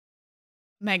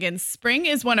Megan, spring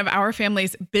is one of our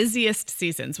family's busiest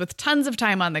seasons with tons of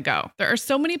time on the go. There are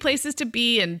so many places to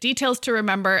be and details to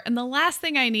remember, and the last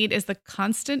thing I need is the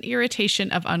constant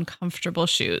irritation of uncomfortable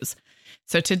shoes.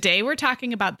 So today we're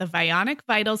talking about the Vionic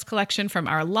Vitals collection from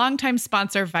our longtime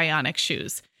sponsor, Vionic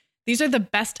Shoes. These are the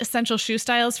best essential shoe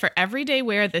styles for everyday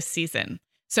wear this season.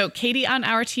 So Katie on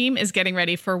our team is getting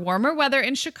ready for warmer weather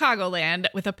in Chicagoland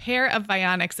with a pair of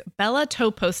Vionic's Bella Toe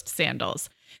Post sandals.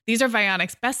 These are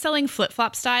Vionic's best-selling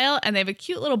flip-flop style, and they have a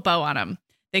cute little bow on them.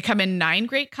 They come in 9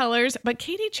 great colors, but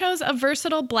Katie chose a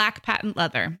versatile black patent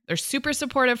leather. They're super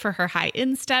supportive for her high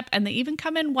instep, and they even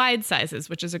come in wide sizes,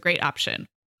 which is a great option.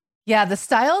 Yeah, the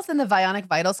styles in the Vionic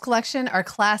Vitals collection are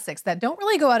classics that don't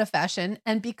really go out of fashion,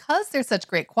 and because they're such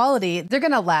great quality, they're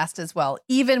going to last as well,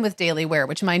 even with daily wear,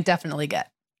 which mine definitely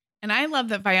get. And I love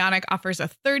that Vionic offers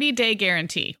a 30-day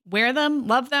guarantee. Wear them,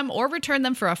 love them, or return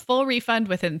them for a full refund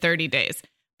within 30 days.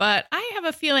 But I have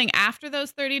a feeling after those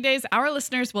 30 days, our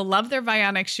listeners will love their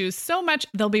Vionic shoes so much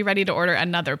they'll be ready to order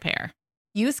another pair.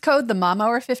 Use code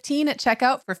TheMomHour15 at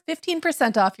checkout for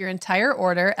 15% off your entire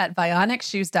order at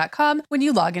VionicShoes.com when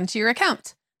you log into your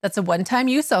account. That's a one-time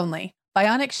use only.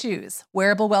 Vionic Shoes,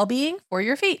 wearable well-being for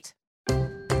your feet.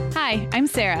 Hi, I'm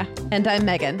Sarah. And I'm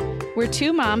Megan. We're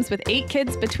 2 moms with 8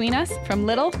 kids between us, from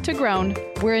little to grown.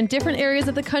 We're in different areas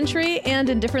of the country and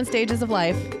in different stages of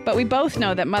life. But we both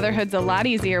know that motherhood's a lot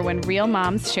easier when real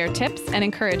moms share tips and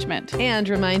encouragement. And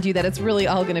remind you that it's really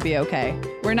all going to be okay.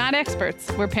 We're not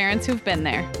experts. We're parents who've been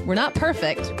there. We're not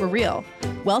perfect. We're real.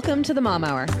 Welcome to the Mom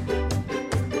Hour.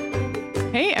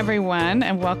 Hey, everyone,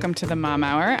 and welcome to the Mom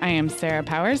Hour. I am Sarah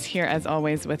Powers, here as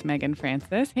always with Megan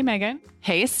Francis. Hey, Megan.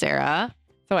 Hey, Sarah.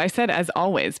 So I said as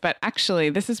always, but actually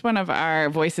this is one of our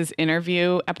Voices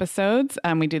interview episodes.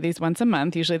 We do these once a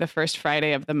month, usually the first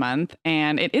Friday of the month.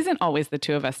 And it isn't always the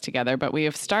 2 of us together, but we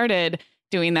have started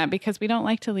doing that because we don't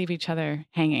like to leave each other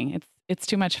hanging. It's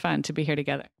too much fun to be here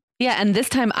together. Yeah, and this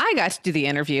time I got to do the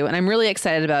interview, and I'm really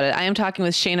excited about it. I am talking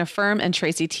with Shayna Firm and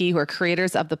Tracy T, who are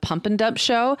creators of the Pump and Dump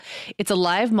Show. It's a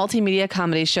live multimedia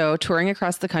comedy show touring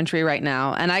across the country right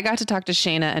now. And I got to talk to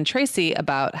Shayna and Tracy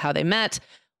about how they met,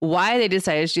 why they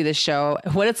decided to do this show,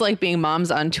 what it's like being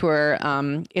moms on tour.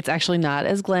 It's actually not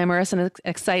as glamorous and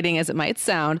exciting as it might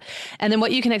sound. And then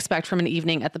what you can expect from an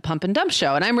evening at the Pump and Dump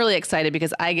Show. And I'm really excited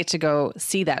because I get to go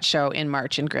see that show in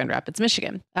March in Grand Rapids,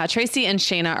 Michigan. Tracy and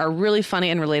Shayna are really funny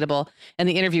and relatable, and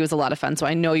the interview was a lot of fun, so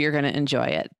I know you're going to enjoy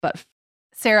it. But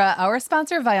Sarah, our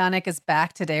sponsor Vionic is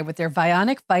back today with their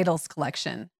Vionic Vitals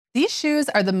collection. These shoes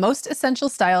are the most essential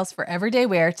styles for everyday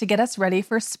wear to get us ready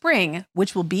for spring,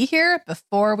 which will be here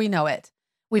before we know it.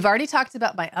 We've already talked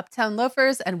about my Uptown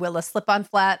loafers and Willa slip-on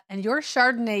flat and your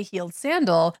Chardonnay heeled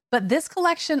sandal, but this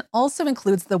collection also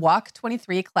includes the Walk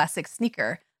 23 classic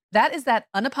sneaker. That is that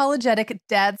unapologetic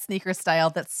dad sneaker style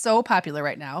that's so popular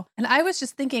right now. And I was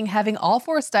just thinking having all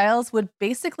 4 styles would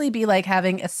basically be like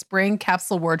having a spring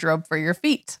capsule wardrobe for your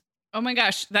feet. Oh my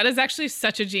gosh, that is actually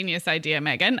such a genius idea,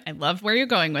 Megan. I love where you're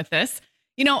going with this.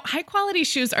 You know, high quality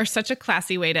shoes are such a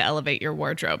classy way to elevate your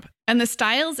wardrobe. And the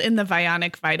styles in the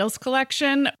Vionic Vitals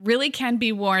collection really can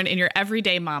be worn in your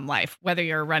everyday mom life, whether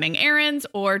you're running errands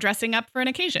or dressing up for an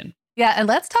occasion. Yeah, and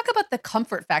let's talk about the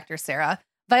comfort factor, Sarah.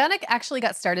 Vionic actually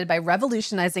got started by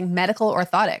revolutionizing medical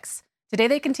orthotics. Today,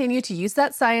 they continue to use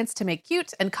that science to make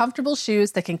cute and comfortable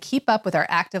shoes that can keep up with our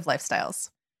active lifestyles.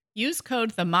 Use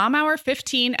code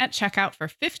TheMomHour15 at checkout for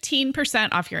 15%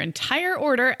 off your entire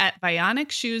order at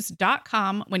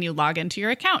VionicShoes.com when you log into your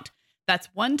account. That's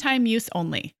one-time use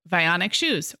only. Vionic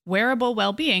Shoes, wearable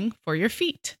well-being for your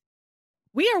feet.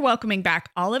 We are welcoming back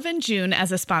Olive & June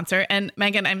as a sponsor. And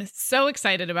Megan, I'm so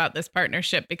excited about this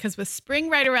partnership because with spring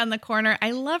right around the corner,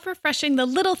 I love refreshing the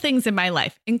little things in my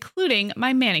life, including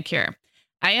my manicure.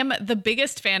 I am the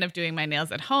biggest fan of doing my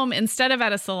nails at home instead of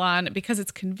at a salon because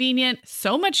it's convenient,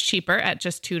 so much cheaper at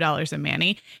just $2 a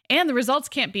mani, and the results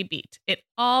can't be beat. It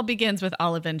all begins with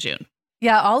Olive & June.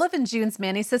 Yeah, Olive & June's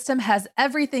Mani system has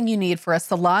everything you need for a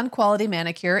salon-quality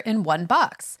manicure in one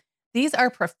box. These are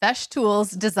profesh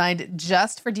tools designed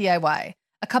just for DIY.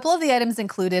 A couple of the items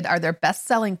included are their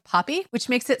best-selling Poppy, which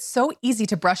makes it so easy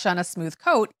to brush on a smooth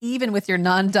coat, even with your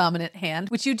non-dominant hand,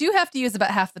 which you do have to use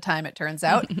about half the time, it turns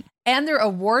out, and their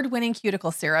award-winning cuticle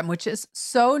serum, which is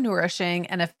so nourishing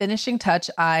and a finishing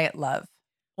touch I love.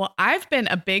 Well, I've been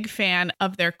a big fan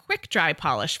of their quick dry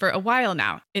polish for a while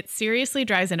now. It seriously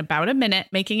dries in about a minute,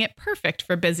 making it perfect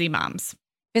for busy moms.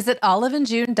 Visit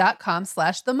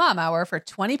oliveandjune.com/themomhour for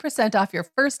 20% off your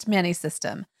first Mani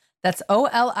system. That's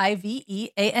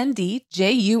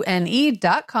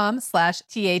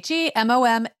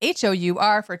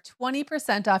oliveandjune.com/THEMOMHOUR for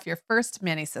 20% off your first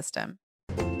Mani system.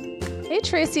 Hey,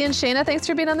 Tracy and Shayna, thanks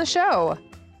for being on the show.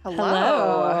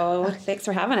 Hello. Thanks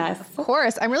for having us. Of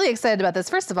course. I'm really excited about this.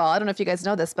 First of all, I don't know if you guys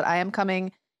know this, but I am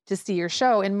coming to see your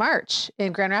show in March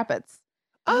in Grand Rapids.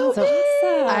 Oh, so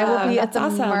awesome. I will be at the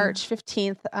awesome. March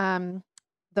 15th.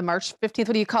 The March 15th,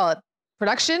 what do you call it?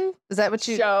 Production? Is that what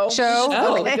you show?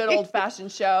 Okay. A good old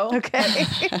fashioned show. Okay.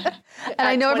 And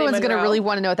I know everyone's going to really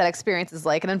want to know what that experience is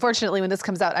like. And unfortunately, when this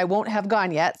comes out, I won't have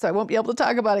gone yet, so I won't be able to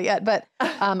talk about it yet. But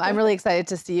I'm really excited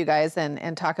to see you guys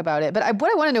and talk about it. But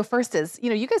what I want to know first is,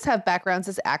 you guys have backgrounds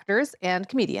as actors and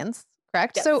comedians,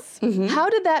 correct? Yes. So how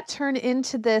did that turn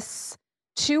into this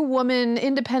 2-woman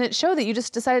independent show that you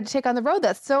just decided to take on the road?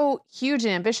 That's so huge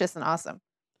and ambitious and awesome.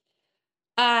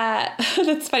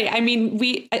 That's funny. I mean,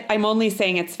 I'm only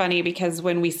saying it's funny because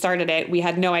when we started it, we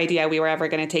had no idea we were ever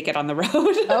going to take it on the road.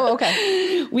 Oh,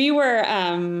 okay. We were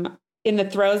in the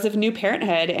throes of new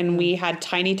parenthood, and we had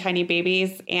tiny, tiny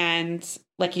babies and,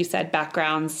 like you said,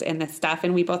 backgrounds in this stuff.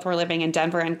 And we both were living in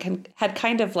Denver and had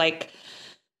kind of like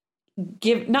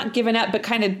not given up, but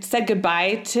kind of said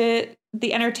goodbye to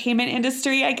the entertainment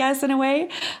industry, I guess, in a way.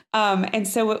 And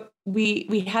so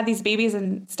we had these babies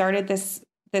and started this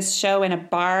show in a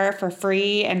bar for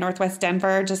free in Northwest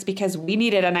Denver, just because we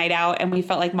needed a night out and we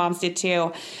felt like moms did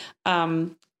too.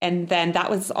 And then that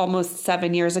was almost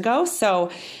 7 years ago. So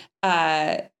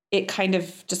it kind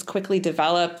of just quickly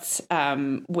developed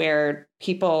where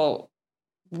people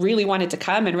really wanted to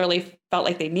come and really felt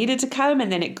like they needed to come.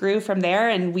 And then it grew from there,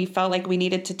 and we felt like we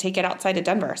needed to take it outside of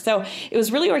Denver. So it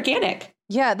was really organic.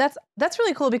 Yeah, that's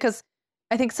really cool, because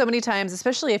I think so many times,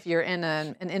 especially if you're in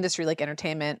an industry like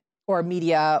entertainment or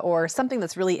media or something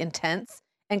that's really intense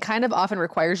and kind of often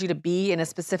requires you to be in a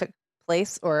specific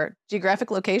place or geographic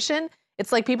location,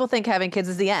 it's like people think having kids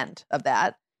is the end of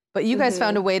that. But you guys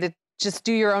found a way to just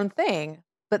do your own thing,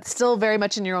 but still very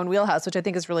much in your own wheelhouse, which I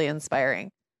think is really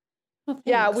inspiring. Well,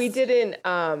 yeah, we didn't,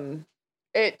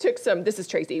 it took some, this is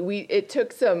Tracy, it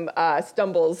took some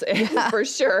stumbles for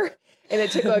sure. And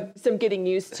it took some getting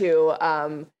used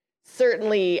to.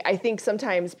 Certainly, I think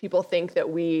sometimes people think that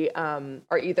we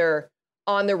are either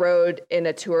on the road in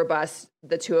a tour bus,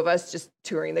 the two of us just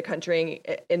touring the country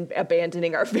and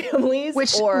abandoning our families.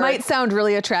 Which might sound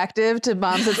really attractive to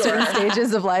moms at certain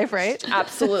stages of life, right?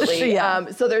 Absolutely.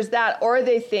 Yeah. So there's that. Or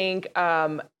they think,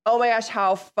 oh my gosh,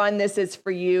 how fun this is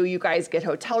for you. You guys get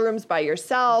hotel rooms by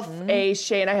yourself. A,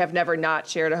 Shay and I have never not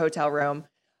shared a hotel room.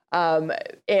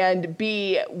 And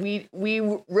B, we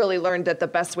really learned that the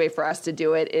best way for us to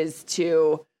do it is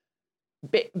to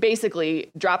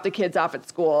basically drop the kids off at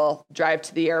school, drive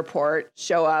to the airport,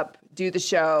 show up, do the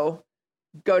show,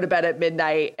 go to bed at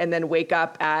midnight, and then wake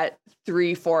up at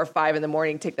 3, 4, 5 in the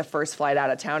morning, take the first flight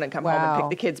out of town and come home and pick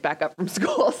the kids back up from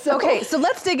school. So. Okay, so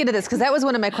let's dig into this, because that was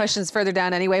one of my questions further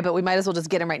down anyway, but we might as well just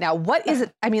get them right now. What is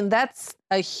it? I mean, that's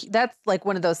like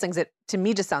one of those things that to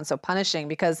me just sounds so punishing,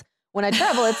 because when I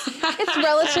travel, it's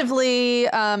relatively,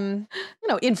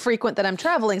 infrequent that I'm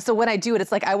traveling. So when I do it,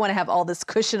 it's like, I want to have all this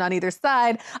cushion on either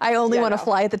side. I only want to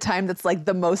fly at the time that's like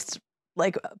the most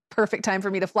like perfect time for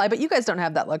me to fly. But you guys don't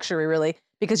have that luxury really,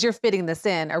 because you're fitting this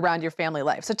in around your family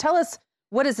life. So tell us,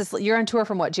 what is this? You're on tour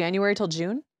from what, January till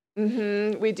June?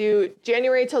 Mm-hmm. We do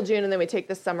January till June, and then we take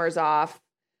the summers off,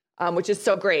 which is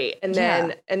so great. And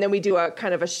then we do a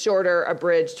kind of a shorter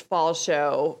abridged fall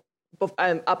show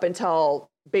up until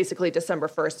basically December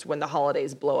 1st, when the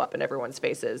holidays blow up in everyone's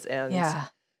faces, and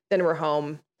then we're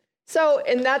home. So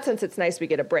in that sense, it's nice we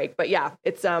get a break. But yeah,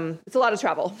 it's a lot of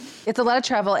travel. It's a lot of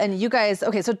travel, and you guys.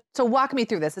 Okay, so walk me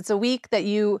through this. It's a week that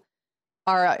you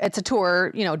are. It's a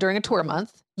tour. During a tour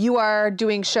month, you are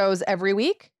doing shows every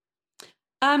week.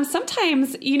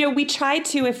 Sometimes, we try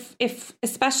to, if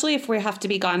especially if we have to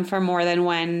be gone for more than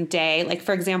one day, like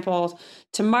for example,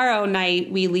 tomorrow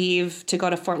night we leave to go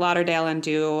to Fort Lauderdale and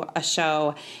do a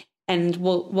show, and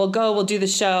we'll do the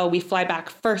show. We fly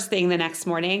back first thing the next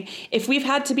morning. If we've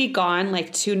had to be gone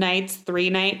like 2 nights,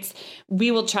 3 nights, we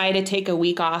will try to take a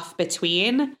week off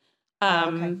between.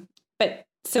 But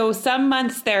so some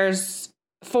months there's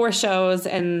 4 shows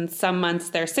and some months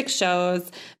there's 6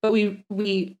 shows, but we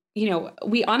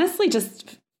honestly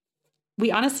just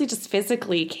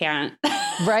physically can't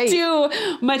do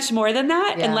much more than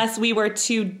that unless we were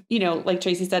to, like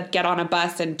Tracy said, get on a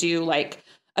bus and do like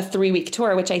a 3-week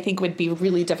tour, which I think would be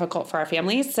really difficult for our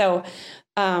families. So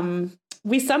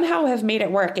we somehow have made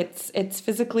it work. It's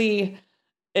physically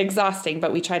exhausting,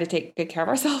 but we try to take good care of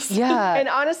ourselves. Yeah. And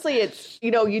honestly, it's,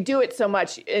 you do it so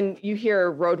much, and you hear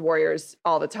road warriors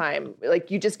all the time. Like,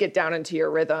 you just get down into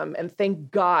your rhythm, and thank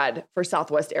God for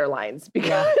Southwest Airlines,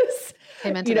 because,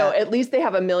 at least they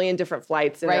have a million different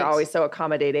flights, and they're always so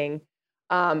accommodating.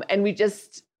 And we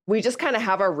just kind of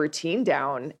have our routine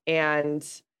down, and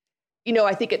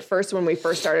I think at first when we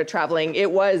first started traveling,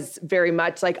 it was very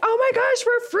much like, oh my gosh,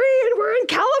 we're free and we're in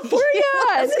California.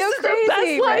 And this is the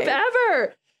best life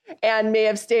ever. And may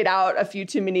have stayed out a few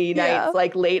too many nights,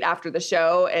 like late after the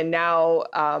show. And now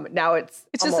it's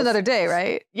just another day,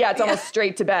 right? Yeah, it's almost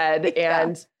straight to bed.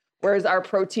 And whereas our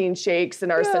protein shakes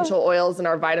and our essential oils and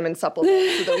our vitamin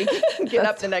supplements so that we can get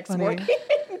up the next morning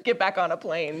and get back on a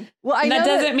plane. Well, I know that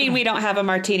doesn't mean we don't have a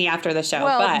martini after the show.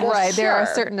 Well, but right, there are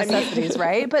certain necessities,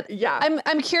 right? But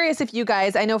I'm curious if you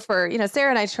guys, I know for, Sarah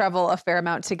and I travel a fair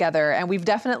amount together, and we've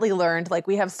definitely learned, like,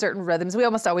 we have certain rhythms. We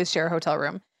almost always share a hotel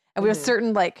room, and we have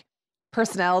certain, like,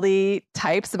 personality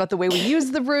types about the way we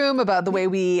use the room, about the way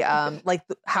we,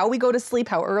 how we go to sleep,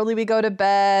 how early we go to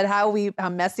bed, how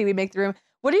messy we make the room.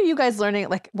 What are you guys learning?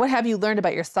 Like, what have you learned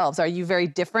about yourselves? Are you very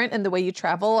different in the way you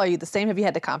travel? Are you the same? Have you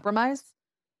had to compromise?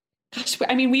 Gosh,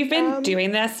 I mean, we've been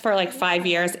doing this for like 5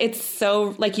 years. It's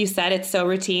so, like you said, it's so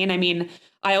routine. I mean,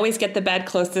 I always get the bed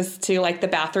closest to like the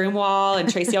bathroom wall,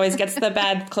 and Tracy always gets the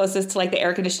bed closest to like the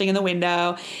air conditioning in the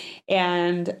window.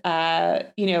 And,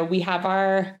 we have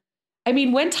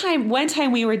one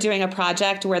time we were doing a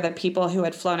project where the people who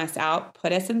had flown us out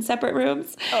put us in separate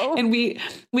rooms, and we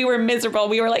were miserable.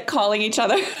 We were like calling each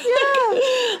other,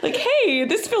 like, hey,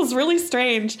 this feels really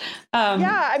strange.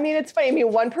 I mean, it's funny. I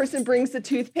mean, one person brings the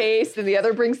toothpaste and the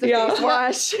other brings the face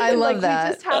wash. I love that.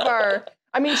 We just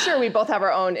have sure, we both have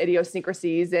our own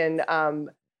idiosyncrasies, and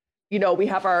we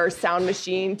have our sound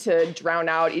machine to drown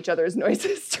out each other's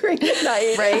noises during the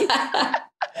night, right?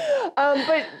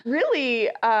 But really,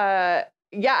 I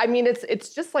mean,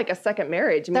 it's just like a second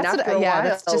marriage. I mean, after a while,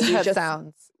 that's just how it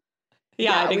sounds.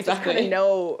 Yeah, exactly.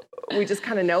 We just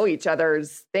kind of know each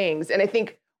other's things. And I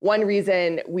think one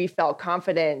reason we felt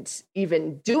confident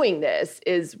even doing this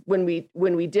is when we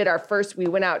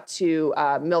went out to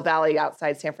Mill Valley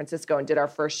outside San Francisco and did our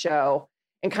first show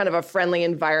in kind of a friendly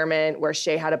environment where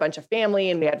Shay had a bunch of family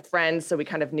and we had friends. So we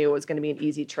kind of knew it was going to be an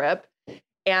easy trip.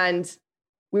 And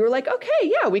we were like, okay,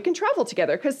 yeah, we can travel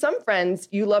together, because some friends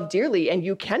you love dearly and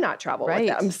you cannot travel with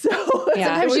them. So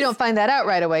sometimes you don't find that out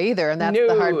right away either. And that's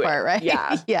the hard part, right?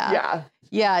 Yeah.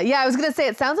 I was going to say,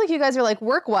 it sounds like you guys are like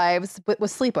work wives, but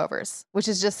with sleepovers, which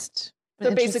is just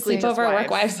so basically sleepover work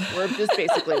wives. We're just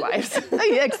basically wives.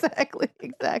 Yeah,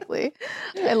 exactly.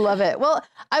 I love it. Well,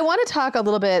 I want to talk a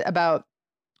little bit about,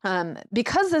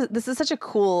 because this is such a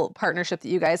cool partnership that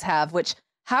you guys have,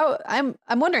 I'm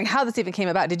wondering how this even came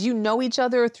about. Did you know each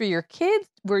other through your kids?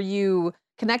 Were you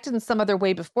connected in some other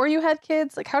way before you had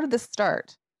kids? Like, how did this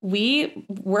start? We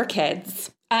were kids.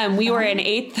 We were in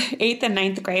eighth and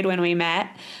ninth grade when we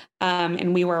met.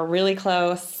 And we were really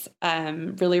close,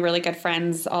 really, really good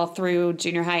friends all through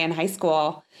junior high and high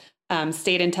school,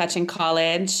 stayed in touch in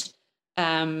college,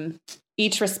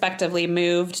 each respectively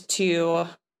moved to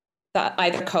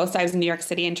either coast. I was in New York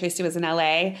City and Tracy was in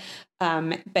LA,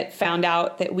 but found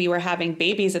out that we were having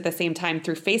babies at the same time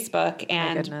through Facebook.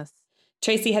 And my goodness.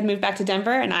 Tracy had moved back to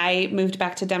Denver, and I moved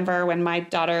back to Denver when my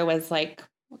daughter was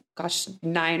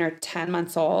 9 or 10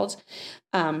 months old,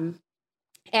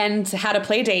 and had a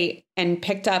play date and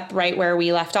picked up right where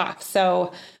we left off.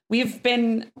 So we've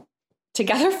been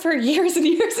together for years and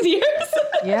years and years.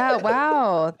 Yeah.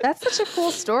 Wow. That's such a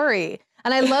cool story.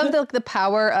 And I love the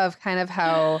power of kind of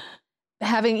how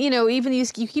having, even you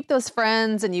keep those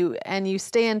friends and you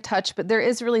stay in touch, but there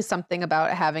is really something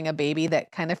about having a baby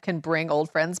that kind of can bring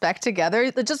old friends back together.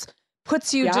 That just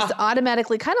puts you just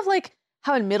automatically, kind of like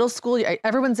how in middle school,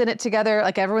 everyone's in it together,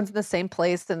 like everyone's in the same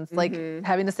place and it's like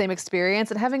having the same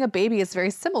experience. And having a baby is very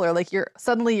similar. Like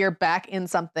you're back in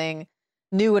something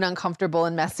new and uncomfortable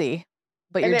and messy.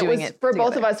 But you're doing it for together.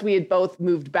 both of us. We had both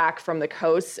moved back from the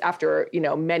coast after,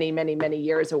 many, many, many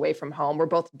years away from home. We're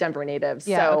both Denver natives.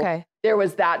 Yeah, so there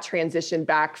was that transition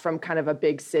back from kind of a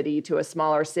big city to a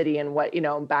smaller city and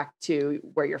back to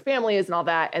where your family is and all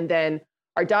that. And then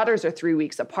our daughters are 3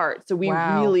 weeks apart. So we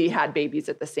really had babies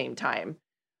at the same time.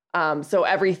 So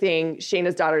everything,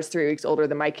 Shayna's daughter's 3 weeks older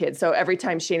than my kid. So every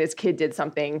time Shayna's kid did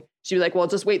something, she'd be like, well,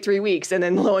 just wait 3 weeks. And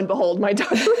then lo and behold, my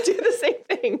daughter would do the same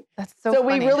thing. That's so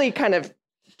funny. We really kind of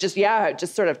just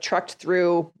sort of trucked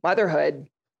through motherhood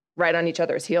right on each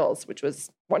other's heels, which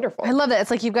was wonderful. I love that. It's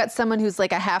like you've got someone who's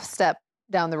like a half step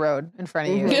down the road in front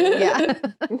of you. Yeah.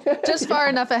 Just far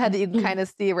enough ahead that you can kind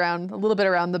of see around a little bit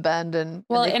around the bend. And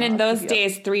in those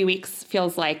days, 3 weeks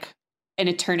feels like an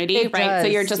eternity, right? Does, so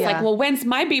you're just like, well, when's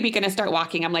my baby going to start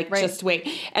walking? I'm like, just wait.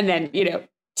 And then,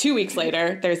 2 weeks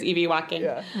later, there's Evie walking.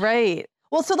 Yeah. Right.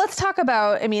 Well, so let's talk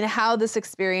about, how this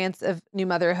experience of new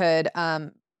motherhood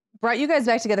brought you guys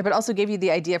back together, but also gave you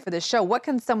the idea for this show. What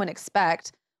can someone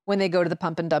expect when they go to the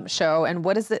Pump and Dump show? And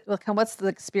what's the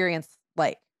experience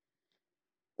like?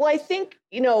 Well, I think,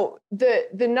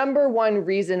 the number one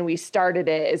reason we started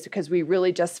it is because we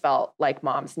really just felt like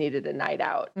moms needed a night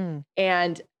out.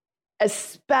 And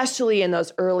especially in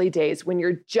those early days when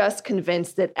you're just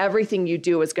convinced that everything you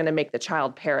do is going to make the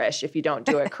child perish if you don't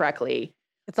do it correctly.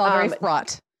 It's all very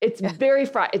fraught. It's very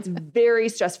fraught. It's very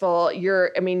stressful. You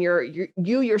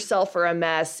yourself are a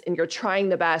mess and you're trying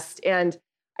the best. And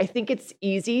I think it's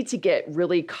easy to get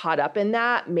really caught up in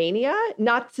that mania.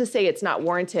 Not to say it's not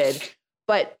warranted,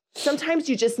 but sometimes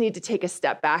you just need to take a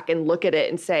step back and look at it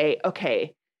and say,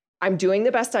 okay, I'm doing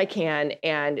the best I can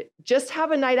and just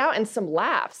have a night out and some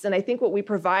laughs. And I think what we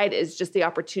provide is just the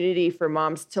opportunity for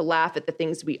moms to laugh at the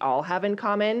things we all have in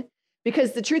common.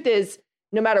 Because the truth is,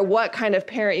 no matter what kind of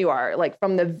parent you are, like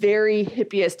from the very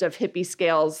hippiest of hippie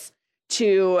scales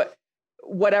to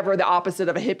whatever the opposite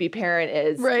of a hippie parent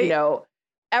is, right.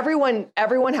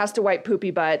 Everyone has to wipe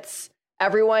poopy butts.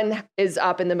 Everyone is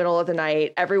up in the middle of the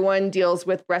night. Everyone deals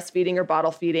with breastfeeding or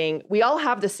bottle feeding. We all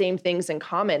have the same things in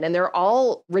common, and they're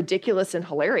all ridiculous and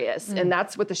hilarious. And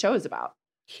that's what the show is about.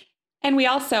 And we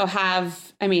also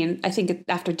have, I think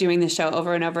after doing the show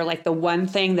over and over, like the one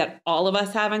thing that all of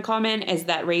us have in common is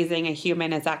that raising a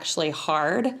human is actually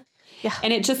hard. Yeah.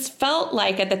 And it just felt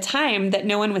like at the time that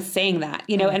no one was saying that,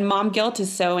 and mom guilt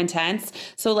is so intense.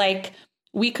 So like,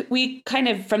 we kind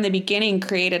of from the beginning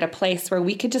created a place where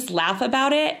we could just laugh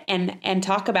about it and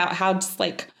talk about how just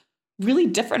like really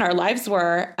different our lives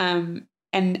were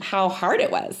and how hard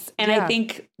it was. And I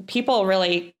think people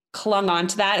really clung on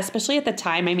to that, especially at the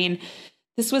time.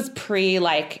 This was pre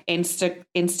like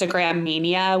Instagram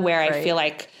mania where I feel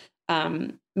like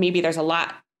maybe there's a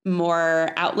lot more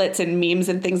outlets and memes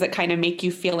and things that kind of make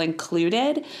you feel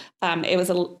included. It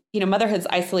was motherhood's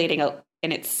isolating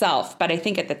in itself. But I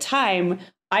think at the time,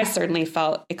 I certainly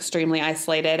felt extremely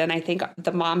isolated. And I think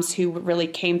the moms who really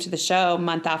came to the show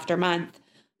month after month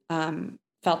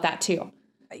felt that too.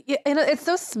 Yeah, and it's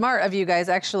so smart of you guys,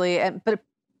 actually.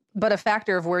 But a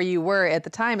factor of where you were at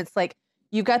the time, it's like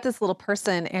you've got this little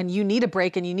person and you need a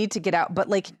break and you need to get out. But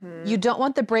like, you don't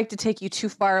want the break to take you too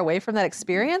far away from that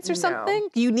experience or something.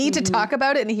 You need to talk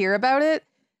about it and hear about it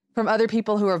from other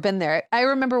people who have been there. I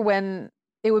remember when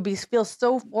it would feel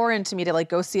so foreign to me to like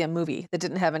go see a movie that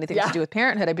didn't have anything to do with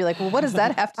parenthood. I'd be like, well, what does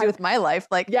that have to do with my life?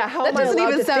 Like, how that doesn't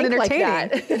even sound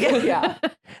entertaining.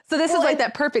 Like So this is like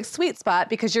that perfect sweet spot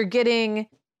because you're getting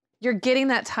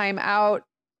that time out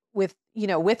with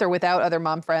or without other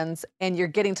mom friends, and you're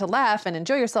getting to laugh and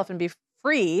enjoy yourself and be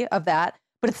free of that,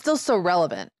 but it's still so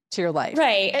relevant to your life.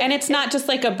 Right. And it's not just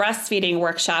like a breastfeeding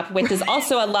workshop, which is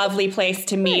also a lovely place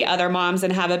to meet other moms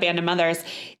and have abandoned mothers.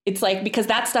 It's like, because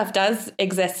that stuff does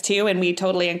exist too. And we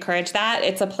totally encourage that.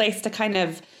 It's a place to kind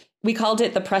of, we called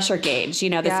it the pressure gauge,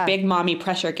 this big mommy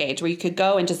pressure gauge where you could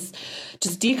go and just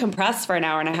decompress for an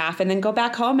hour and a half and then go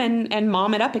back home and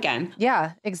mom it up again.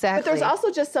 Yeah, exactly. But there's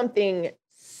also just something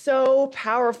so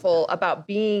powerful about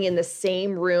being in the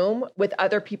same room with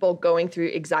other people going through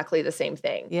exactly the same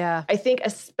thing. Yeah. I think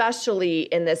especially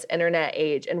in this internet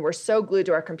age, and we're so glued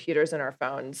to our computers and our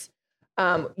phones,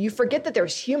 you forget that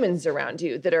there's humans around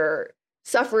you that are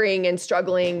suffering and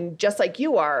struggling just like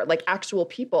you are, like actual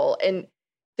people. And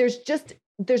there's just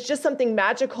something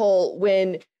magical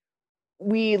when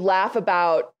we laugh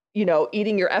about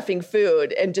eating your effing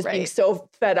food and just being so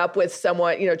fed up with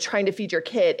someone, trying to feed your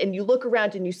kid. And you look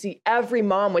around and you see every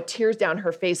mom with tears down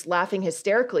her face laughing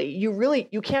hysterically.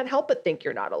 You can't help but think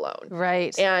you're not alone.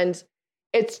 Right. And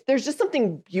there's just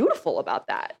something beautiful about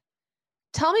that.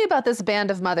 Tell me about this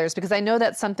band of mothers, because I know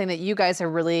that's something that you guys are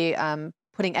really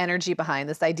putting energy behind,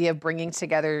 this idea of bringing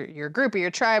together your group or your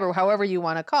tribe or however you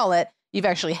want to call it. You've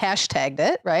actually hashtagged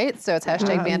it, right? So it's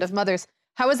hashtag Band of Mothers.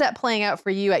 How is that playing out for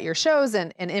you at your shows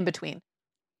and in between?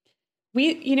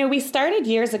 We started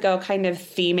years ago kind of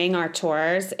theming our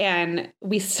tours, and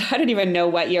I don't even know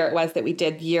what year it was that we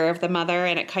did Year of the Mother.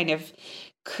 And it kind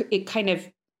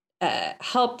of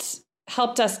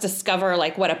helped us discover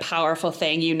like what a powerful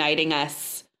thing uniting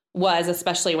us was,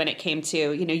 especially when it came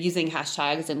to, using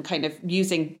hashtags and kind of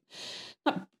using,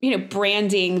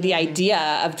 branding the idea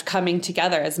of coming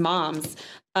together as moms.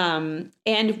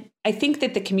 And I think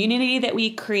that the community that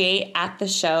we create at the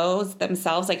shows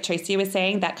themselves, like Tracy was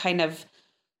saying, that kind of,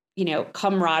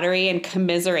 camaraderie and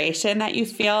commiseration that you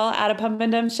feel at a Pump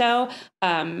and Dump show,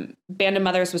 Band of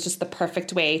Mothers was just the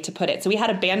perfect way to put it. So we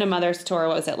had a Band of Mothers tour.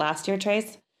 What was it, last year,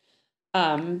 Trace?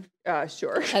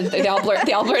 Sure. And they all blur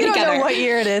together. I don't know what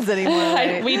year it is anymore.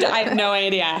 Right? I have no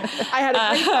idea. I had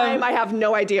a great time. I have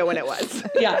no idea when it was.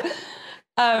 Yeah.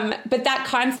 But that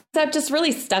concept just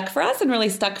really stuck for us and really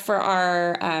stuck for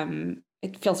our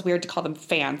it feels weird to call them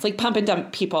fans, like pump and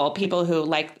dump people who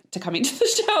like to come into the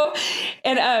show.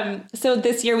 And so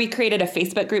this year we created a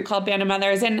Facebook group called Band of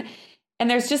Mothers. And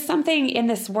there's just something in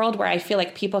this world where I feel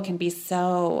like people can be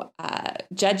so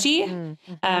judgy.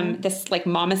 This like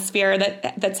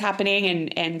momosphere that's happening,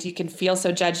 and you can feel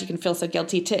so judged, you can feel so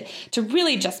guilty, to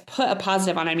really just put a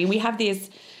positive on it. I mean, we have these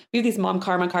mom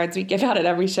karma cards we give out at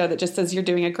every show that just says you're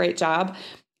doing a great job.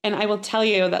 And I will tell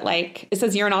you that, like, it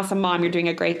says, you're an awesome mom. You're doing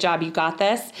a great job. You got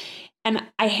this. And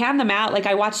I hand them out. Like,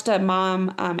 I watched a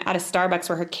mom at a Starbucks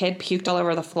where her kid puked all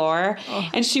over the floor.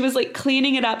 And she was like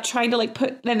cleaning it up, trying to like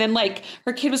and then like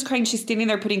her kid was crying. She's standing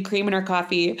there putting cream in her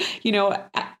coffee, you know,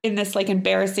 in this like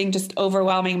embarrassing, just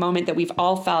overwhelming moment that we've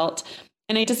all felt.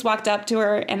 And I just walked up to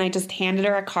her and I just handed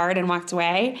her a card and walked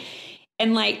away.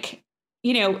 And like,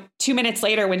 you know, 2 minutes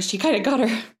later, when she kind of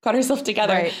got herself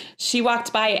together, she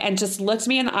walked by and just looked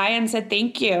me in the eye and said,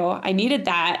 "Thank you. I needed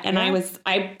that." And I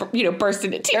burst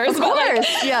into tears. Of course, like,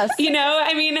 yes. You know,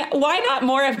 I mean, why not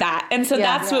more of that? And so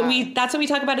that's what we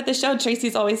talk about at the show.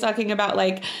 Tracy's always talking about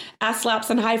like ass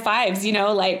slaps and high fives. You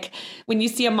know, like when you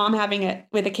see a mom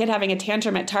with a kid having a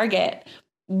tantrum at Target,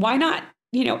 why not,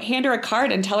 you know, hand her a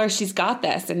card and tell her she's got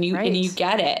this, and you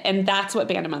get it. And that's what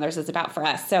Band of Mothers is about for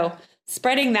us. So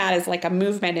spreading that as like a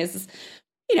movement is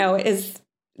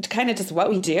kind of just what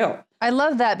we do. I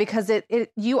love that, because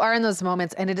you are in those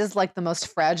moments, and it is like the most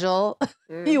fragile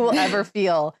you will ever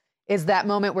feel, is that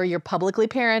moment where you're publicly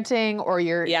parenting, or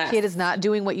your kid is not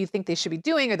doing what you think they should be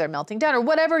doing, or they're melting down, or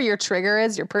whatever your trigger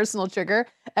is, your personal trigger,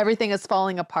 everything is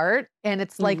falling apart. And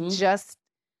it's like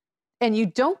and you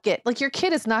don't get, like, your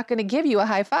kid is not going to give you a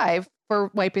high five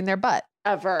for wiping their butt.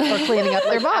 Ever. Or cleaning up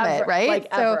their vomit, right? Like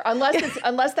ever.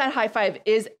 Unless that high five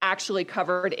is actually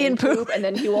covered in poop, and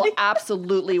then he will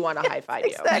absolutely want to high five you.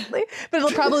 Exactly. But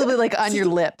it'll probably be like on your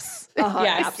lips.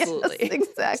 Yes, absolutely. Yes, exactly.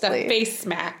 Just a face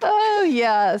smack. Oh,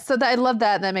 yeah. So I love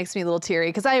that. And that makes me a little teary,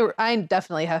 because I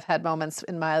definitely have had moments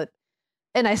in my,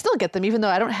 and I still get them, even though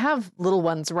I don't have little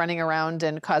ones running around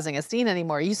and causing a scene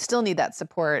anymore. You still need that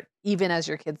support, even as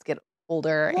your kids get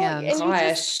older. Well, and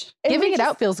giving it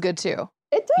out feels good too.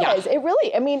 It does. Yeah. It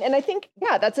really, I mean, and I think,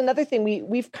 that's another thing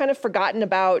we've kind of forgotten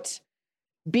about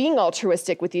being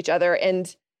altruistic with each other.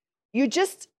 And you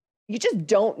just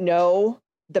don't know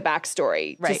the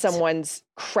backstory to someone's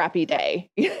crappy day.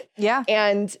 Yeah.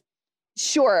 And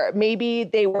sure, maybe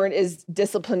they weren't as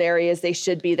disciplinary as they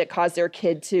should be that caused their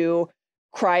kid to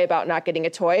cry about not getting a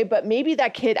toy, but maybe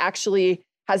that kid actually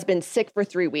has been sick for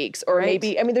 3 weeks, or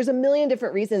maybe, I mean, there's a million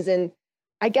different reasons. And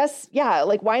I guess,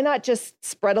 like, why not just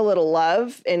spread a little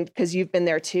love, and because you've been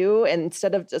there too, and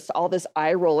instead of just all this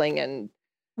eye rolling and.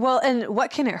 Well, and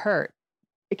what can it hurt?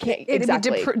 It can't,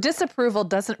 exactly. Disapproval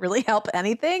doesn't really help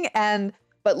anything.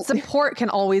 But support can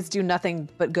always do nothing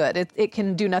but good. It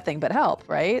can do nothing but help,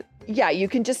 right? Yeah, you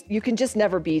can just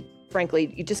never be,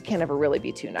 frankly, you just can't ever really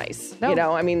be too nice. No. You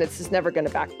know, I mean, it's just never going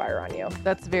to backfire on you.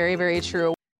 That's very, very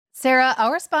true. Sarah,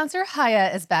 our sponsor,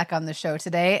 Hiya, is back on the show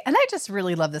today, and I just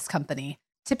really love this company.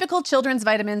 Typical children's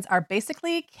vitamins are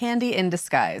basically candy in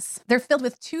disguise. They're filled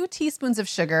with 2 teaspoons of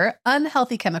sugar,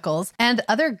 unhealthy chemicals, and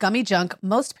other gummy junk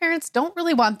most parents don't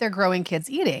really want their growing kids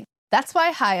eating. That's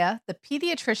why Hiya, the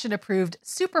pediatrician-approved,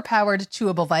 super-powered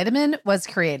chewable vitamin, was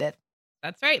created.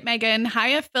 That's right, Megan.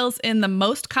 Hiya fills in the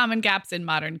most common gaps in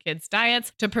modern kids'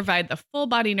 diets to provide the full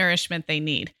body nourishment they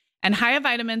need. And Hiya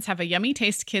vitamins have a yummy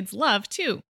taste kids love,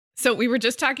 too. So we were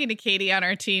just talking to Katie on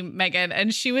our team, Megan,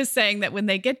 and she was saying that when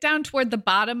they get down toward the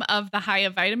bottom of the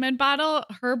Hiya vitamin bottle,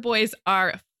 her boys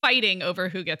are fighting over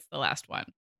who gets the last one.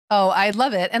 Oh, I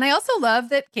love it. And I also love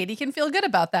that Katie can feel good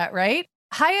about that, right?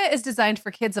 Hiya is designed for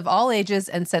kids of all ages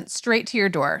and sent straight to your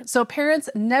door, so parents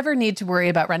never need to worry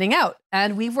about running out.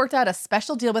 And we've worked out a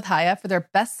special deal with Hiya for their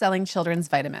best-selling children's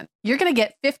vitamin. You're going to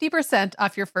get 50%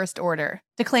 off your first order.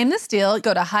 To claim this deal,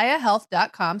 go to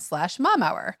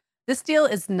hiyahealth.com/momhour. This deal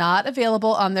is not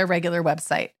available on their regular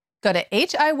website. Go to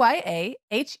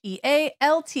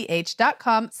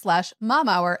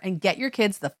hiyahealth.com/momhour and get your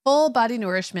kids the full body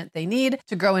nourishment they need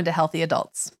to grow into healthy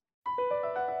adults.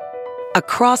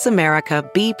 Across America,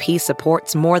 BP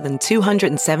supports more than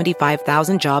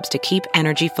 275,000 jobs to keep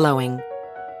energy flowing.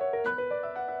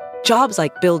 Jobs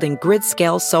like building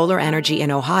grid-scale solar energy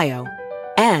in Ohio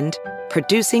and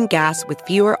producing gas with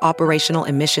fewer operational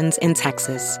emissions in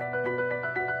Texas.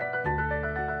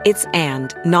 It's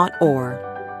and, not or.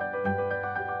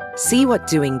 See what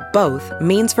doing both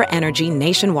means for energy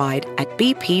nationwide at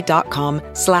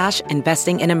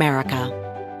bp.com/investing in America.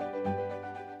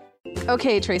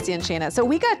 Okay, Tracy and Shayna. So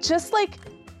we got just like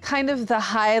kind of the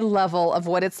high level of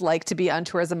what it's like to be on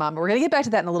tour as a mom. We're going to get back to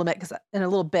that in a little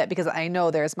bit because I know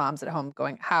there's moms at home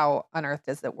going, how on earth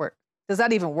does does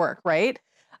that even work, right?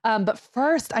 But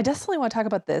first, I definitely want to talk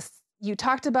about this. You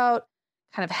talked about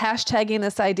kind of hashtagging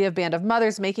this idea of Band of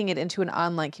Mothers, making it into an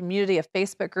online community, a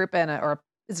Facebook group, or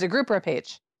is it a group or a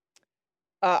page?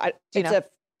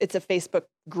 It's a Facebook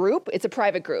group. It's a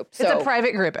private group. So, it's a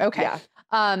private group. Okay. Yeah.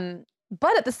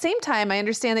 But at the same time, I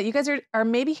understand that you guys are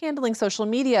maybe handling social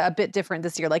media a bit different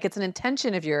this year. Like it's an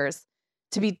intention of yours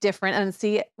to be different. And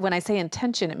see, when I say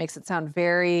intention, it makes it sound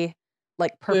very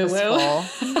like purposeful,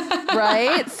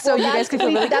 right? So you guys can feel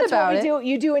really good about it.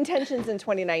 You do intentions in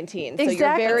 2019. So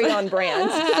Exactly. you're very on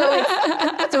brand.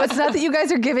 So it's not that you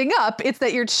guys are giving up. It's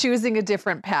that you're choosing a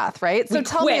different path, right? So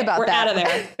tell me about We're that. out of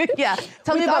there. Yeah.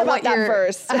 Tell me thought about what that your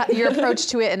first. your approach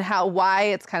to it and why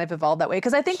it's kind of evolved that way.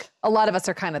 Because I think a lot of us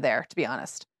are kind of there, to be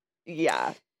honest.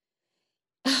 Yeah.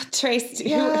 Trace,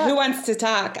 who wants to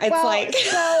talk?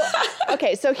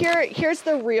 It's so here's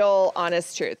the real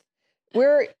honest truth.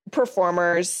 We're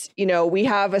performers, we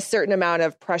have a certain amount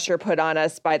of pressure put on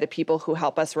us by the people who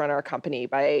help us run our company,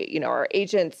 by, our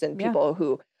agents and people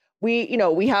who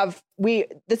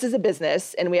this is a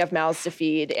business and we have mouths to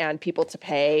feed and people to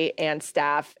pay and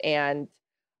staff and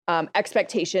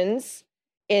expectations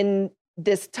in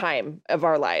this time of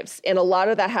our lives. And a lot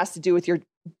of that has to do with your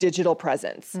digital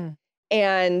presence.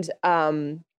 And,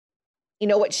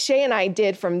 what Shay and I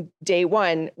did from day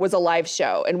one was a live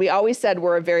show. And we always said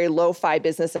we're a very lo-fi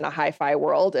business in a hi-fi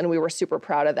world. And we were super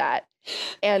proud of that.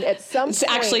 And at some It's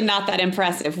point, actually not that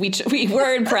impressive. We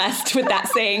were impressed with that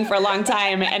saying for a long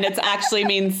time. And it actually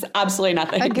means absolutely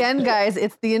nothing. Again, guys,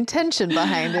 it's the intention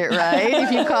behind it, right?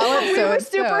 If you call it we were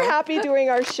super happy doing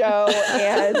our show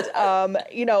and,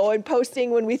 and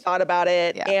posting when we thought about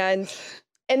it. Yeah.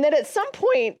 And then at some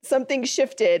point, something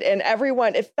shifted and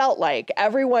it felt like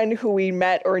everyone who we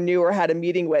met or knew or had a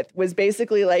meeting with was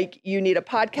basically like, you need a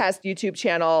podcast, YouTube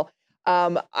channel,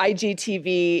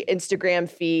 IGTV, Instagram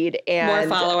feed, and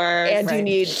more followers. And you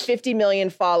need 50 million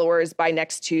followers by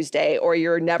next Tuesday, or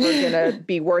you're never going to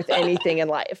be worth anything in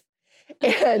life.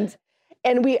 And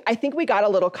I think we got a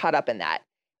little caught up in that.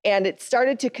 And it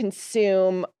started to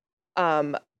consume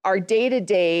our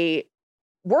day-to-day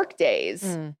work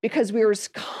days because we were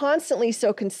constantly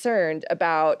so concerned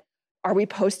about, are we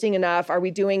posting enough? Are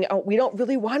we doing, we don't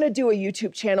really want to do a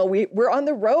YouTube channel. We're on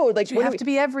the road. Like we have to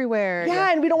be everywhere.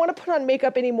 Yeah. And we don't want to put on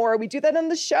makeup anymore. We do that on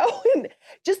the show. And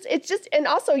and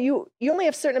also you only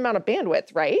have a certain amount of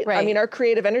bandwidth, right? I mean, our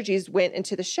creative energies went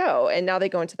into the show and now they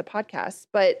go into the podcast.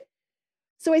 But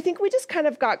so I think we just kind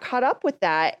of got caught up with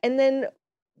that. And then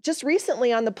just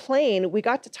recently on the plane, we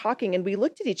got to talking and we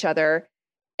looked at each other.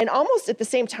 And almost at the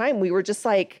same time, we were just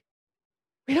like,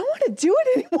 we don't want to do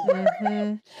it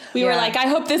anymore. We were like, I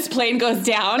hope this plane goes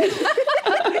down.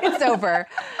 It's over.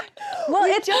 Well,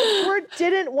 it just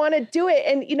didn't want to do it.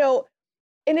 And,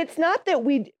 and it's not that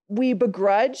we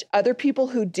begrudge other people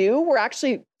who do. We're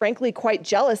actually, frankly, quite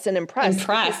jealous and impressed.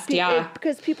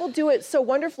 Because people do it so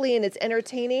wonderfully and it's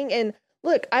entertaining. And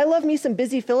look, I love me some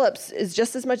Busy Phillips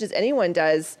just as much as anyone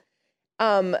does.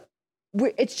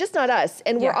 It's just not us.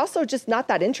 And we're also just not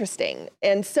that interesting.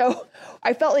 And so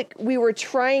I felt like we were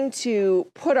trying to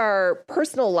put our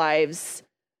personal lives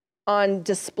on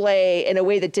display in a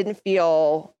way that didn't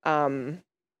feel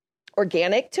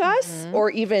organic to us or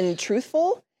even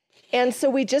truthful. And so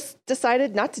we just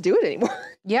decided not to do it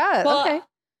anymore. Yeah. Well, okay.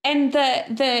 And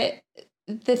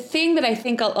the thing that I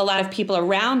think a lot of people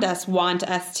around us want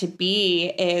us to be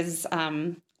is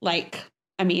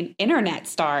internet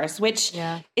stars, which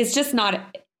is just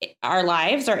not, our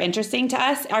lives are interesting to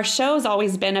us. Our show's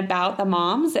always been about the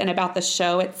moms and about the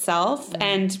show itself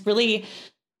and really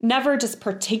never just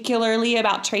particularly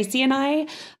about Tracy and I.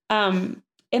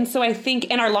 And so I think,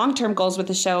 and our long-term goals with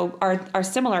the show are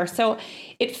similar. So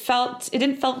it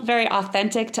didn't feel very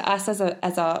authentic to us as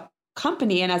a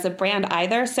company and as a brand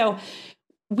either. So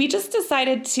we just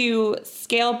decided to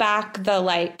scale back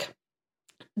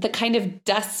the kind of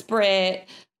desperate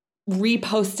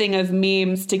reposting of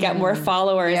memes to get more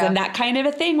followers and that kind of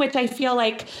a thing, which I feel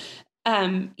like,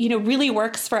 really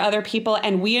works for other people.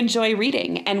 And we enjoy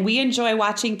reading and we enjoy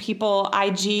watching people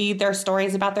IG their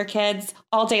stories about their kids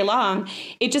all day long.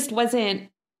 It just wasn't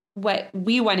what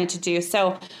we wanted to do.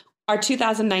 So our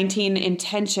 2019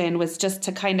 intention was just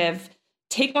to kind of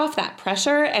take off that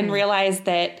pressure and realize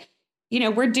that,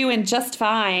 we're doing just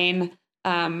fine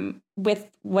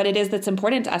with what it is that's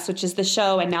important to us, which is the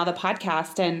show and now the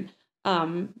podcast. And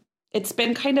it's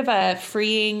been kind of a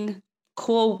freeing,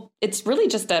 cool, it's really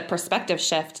just a perspective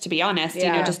shift, to be honest,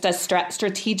 just a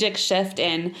strategic shift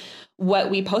in what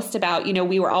we post about.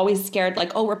 We were always scared,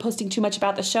 we're posting too much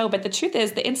about the show. But the truth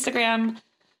is the Instagram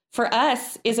for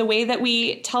us is a way that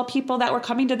we tell people that we're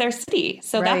coming to their city.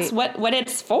 So that's what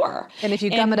it's for. And if you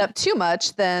gum it up too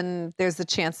much, then there's a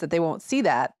chance that they won't see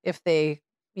that if they,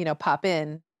 pop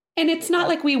in. And it's not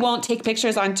like we won't take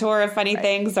pictures on tour of funny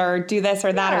things or do this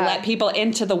or that or let people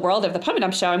into the world of the Pump and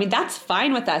Dump Show. I mean, that's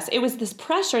fine with us. It was this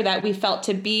pressure that we felt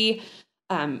to be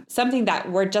something that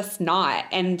we're just not.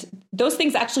 And those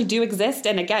things actually do exist.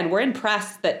 And again, we're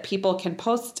impressed that people can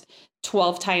post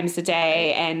 12 times a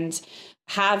day and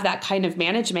have that kind of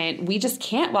management. We just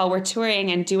can't while we're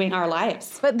touring and doing our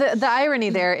lives. But the irony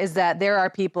there is that there are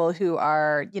people who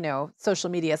are, social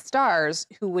media stars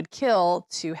who would kill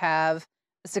to have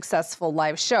a successful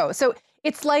live show. So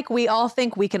it's like we all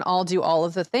think we can all do all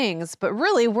of the things, but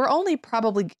really we're only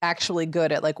probably actually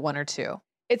good at like one or two.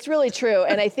 It's really true.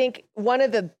 And I think one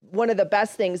of the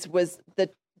best things was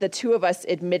the two of us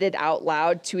admitted out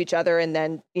loud to each other and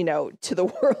then, to the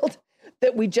world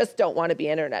that we just don't want to be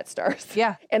internet stars.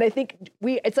 Yeah. And I think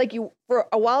it's like for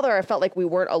a while there, I felt like we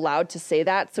weren't allowed to say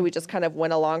that. So we just kind of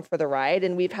went along for the ride,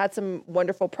 and we've had some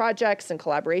wonderful projects and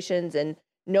collaborations and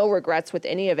no regrets with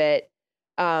any of it.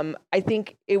 I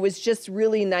think it was just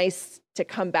really nice to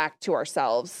come back to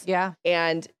ourselves. Yeah.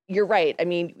 And you're right. I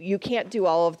mean, you can't do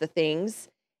all of the things.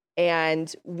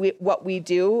 And what we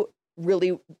do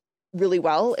really, really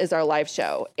well is our live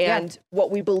show. And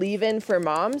what we believe in for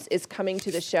moms is coming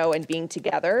to the show and being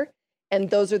together.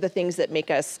 And those are the things that make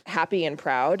us happy and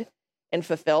proud and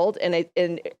fulfilled. And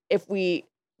if we,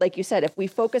 like you said, if we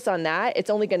focus on that, it's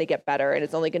only going to get better, and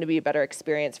it's only going to be a better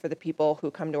experience for the people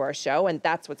who come to our show. And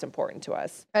that's what's important to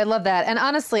us. I love that. And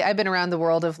honestly, I've been around the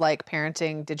world of like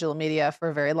parenting digital media for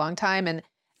a very long time. And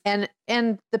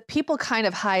the people kind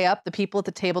of high up, the people at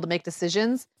the table to make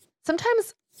decisions,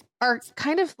 sometimes are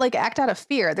kind of like act out of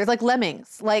fear. There's like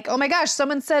lemmings, like, oh my gosh,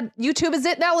 someone said YouTube is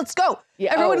it now, let's go.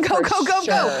 Yeah, everyone go.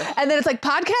 Sure. And then it's like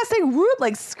podcasting, whoop,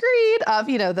 like screed off,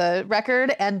 the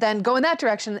record, and then go in that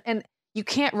direction. And you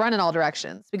can't run in all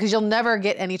directions because you'll never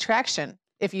get any traction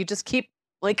if you just keep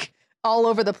like all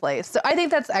over the place. So I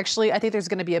think there's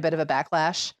going to be a bit of a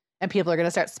backlash, and people are going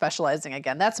to start specializing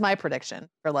again. That's my prediction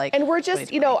for like. And we're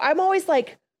just, I'm always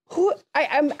like,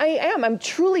 I'm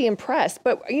truly impressed,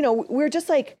 but we're just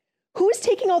like, who is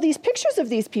taking all these pictures of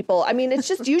these people? I mean, it's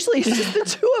just the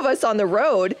two of us on the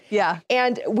road. Yeah.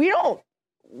 And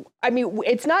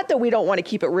it's not that we don't want to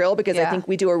keep it real, because I think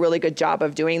we do a really good job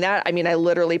of doing that. I mean, I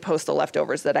literally post the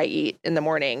leftovers that I eat in the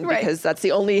morning because that's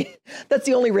the only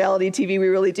reality TV we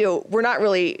really do.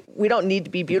 We don't need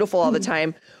to be beautiful all the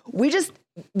time. We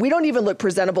don't even look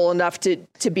presentable enough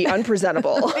to be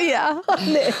unpresentable. Yeah.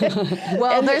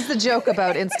 Well, there's the joke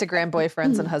about Instagram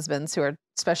boyfriends and husbands who are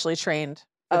specially trained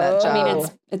for that job. I mean,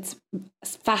 it's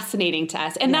fascinating to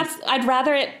us. And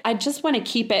I just want to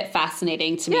keep it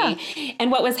fascinating to me.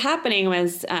 And what was happening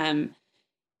was,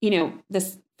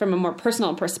 this from a more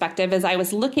personal perspective, as I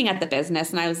was looking at the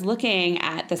business and I was looking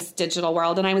at this digital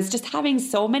world, and I was just having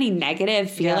so many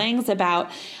negative feelings about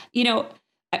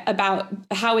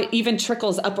how it even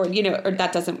trickles upward, or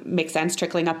that doesn't make sense,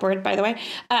 trickling upward, by the way.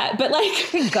 But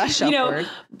like, gush upward.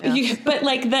 But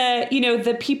like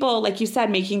the people, like you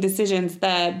said, making decisions,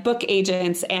 the book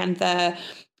agents and the,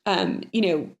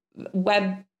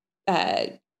 web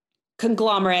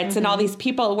conglomerates and all these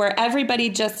people where everybody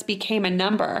just became a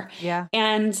number. Yeah.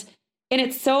 And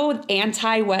it's so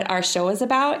anti what our show is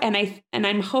about. And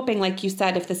I'm hoping, like you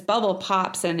said, if this bubble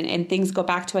pops and things go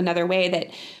back to another way, that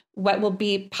what will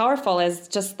be powerful is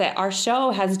just that our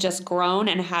show has just grown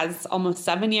and has almost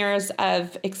 7 years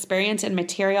of experience and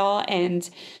material, and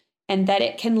that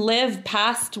it can live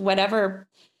past whatever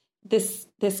this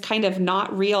kind of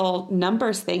not real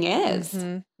numbers thing is.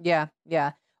 Mm-hmm. Yeah.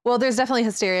 Yeah. Well, there's definitely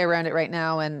hysteria around it right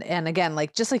now. And again,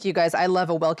 like, just like you guys, I love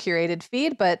a well-curated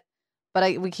feed, but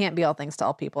we can't be all things to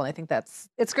all people. And I think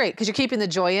it's great because you're keeping the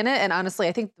joy in it. And honestly,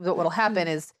 I think what'll happen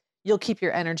is you'll keep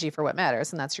your energy for what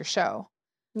matters. And that's your show.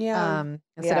 Yeah.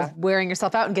 Instead of wearing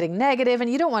yourself out and getting negative,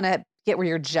 and you don't want to get where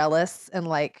you're jealous and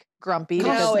like grumpy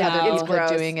because other people are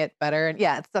doing it better. And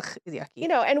it's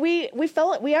yucky. And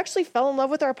we actually fell in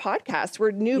love with our podcast.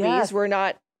 We're newbies. Yes. We're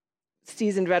not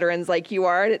seasoned veterans like you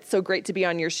are. And it's so great to be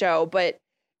on your show, but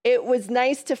it was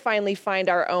nice to finally find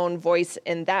our own voice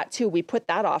in that too. We put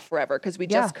that off forever because we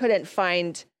just couldn't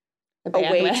find a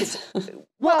way to.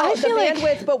 Well, I feel the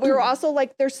bandwidth, but we were also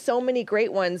like, there's so many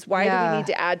great ones. Why do we need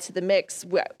to add to the mix?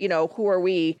 Who are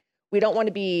we? We don't want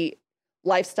to be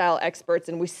lifestyle experts,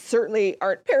 and we certainly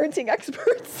aren't parenting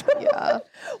experts.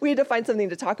 We had to find something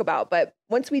to talk about. But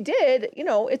once we did,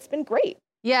 it's been great.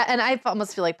 Yeah. And I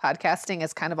almost feel like podcasting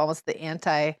is kind of almost the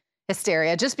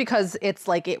hysteria, just because it's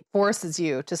like it forces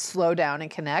you to slow down and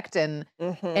connect. And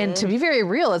to be very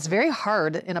real, it's very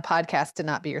hard in a podcast to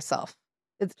not be yourself.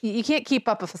 You can't keep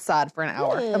up a facade for an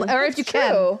hour. Or if you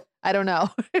can, I don't know.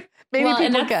 Maybe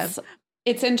people can.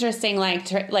 It's interesting,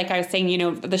 like I was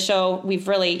saying, the show, we've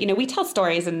really, we tell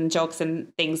stories and jokes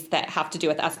and things that have to do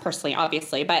with us personally,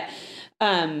 obviously. But,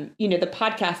 the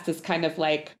podcast is kind of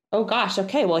like, oh gosh,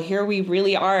 okay, well, here we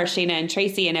really are, Shayna and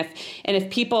Tracy. And if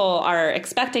people are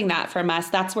expecting that from us,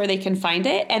 that's where they can find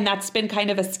it. And that's been kind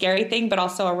of a scary thing, but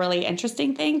also a really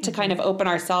interesting thing to kind of open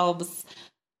ourselves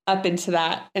up into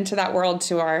that world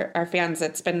to our fans.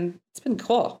 It's been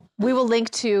cool. We will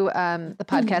link to the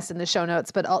podcast in the show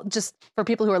notes, but just for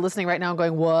people who are listening right now and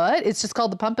going, what? It's just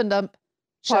called the Pump and Dump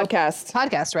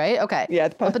podcast, right? Okay. Yeah.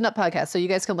 Pump and Dump podcast. So you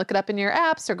guys can look it up in your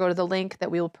apps or go to the link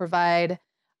that we will provide.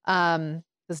 I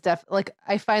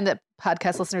find that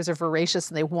podcast listeners are voracious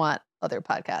and they want other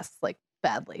podcasts like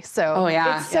badly. So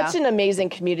it's such an amazing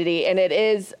community, and it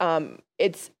is,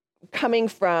 it's coming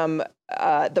from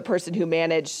the person who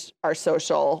managed our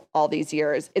social all these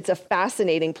years. It's a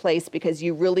fascinating place because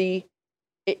you really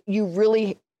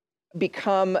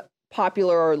become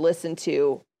popular or listened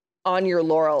to on your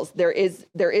laurels. There is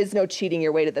no cheating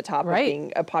your way to the top of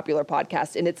being a popular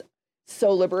podcast, and it's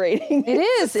so liberating. It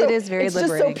is. It is very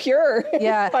liberating. It's just so pure.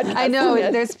 Yeah, I know.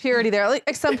 There's purity there. Like,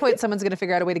 at some point, someone's going to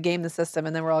figure out a way to game the system,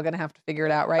 and then we're all going to have to figure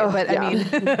it out, right? I mean,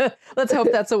 let's hope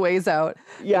that's a ways out.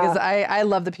 Yeah. Because I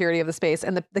love the purity of the space,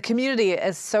 and the community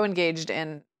is so engaged,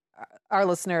 and our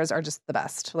listeners are just the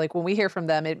best. Like when we hear from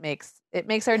them, it makes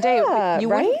our day. You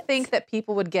wouldn't think that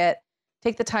people would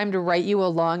take the time to write you a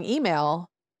long email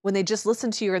when they just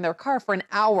listen to you in their car for an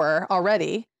hour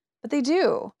already. But they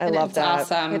do. I love that.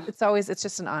 Awesome. It's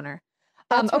just an honor.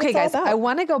 Okay, guys, I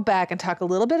want to go back and talk a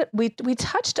little bit. We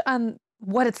touched on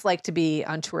what it's like to be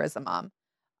on tour as a mom.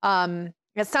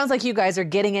 It sounds like you guys are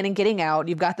getting in and getting out.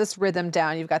 You've got this rhythm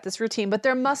down. You've got this routine. But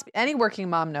there must be, any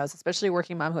working mom knows, especially a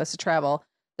working mom who has to travel,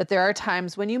 that there are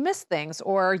times when you miss things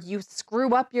or you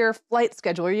screw up your flight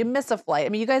schedule or you miss a flight. I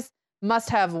mean, you guys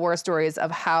must have war stories of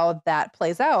how that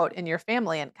plays out in your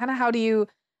family, and kind of how do you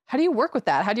work with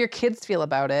that? How do your kids feel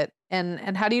about it?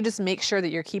 And how do you just make sure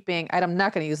that you're keeping, I'm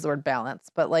not going to use the word balance,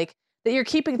 but like that you're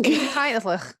keeping things kind of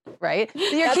like, right?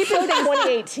 That you're keeping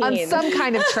things 2018 on some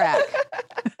kind of track.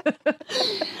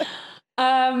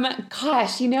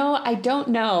 Gosh, I don't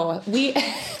know.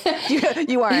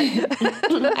 You aren't.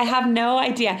 I have no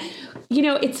idea.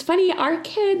 It's funny. Our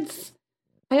kids,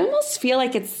 I almost feel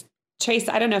like it's, Trace,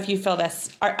 I don't know if you feel this.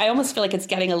 I almost feel like it's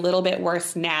getting a little bit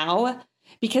worse now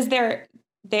because they're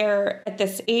at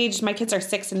this age. My kids are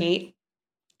 6 and 8.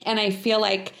 And I feel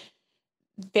like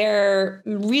they're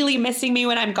really missing me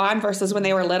when I'm gone versus when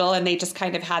they were little and they just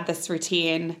kind of had this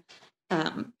routine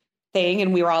thing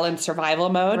and we were all in survival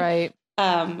mode. Right.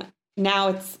 Now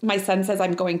it's, my son says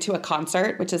I'm going to a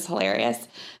concert, which is hilarious.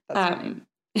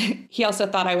 He also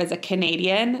thought I was a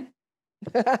Canadian.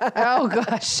 Oh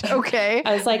gosh. Okay.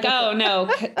 I was like, oh no,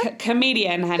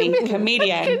 comedian, honey,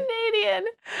 comedian. Canadian.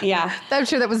 Yeah. I'm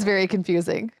sure that was very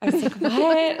confusing. I was like,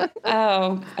 what?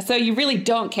 Oh, so you really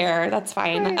don't care. That's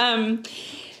fine. Right.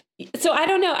 So I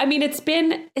don't know. I mean, it's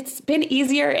been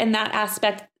easier in that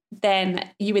aspect than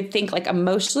you would think, like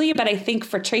emotionally. But I think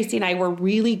for Tracy and I, we're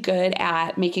really good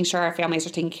at making sure our families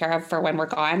are taken care of for when we're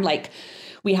gone. Like,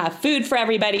 we have food for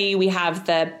everybody. We have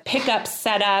the pickups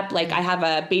set up. Like I have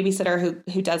a babysitter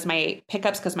who does my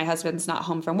pickups because my husband's not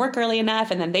home from work early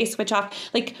enough. And then they switch off.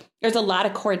 Like there's a lot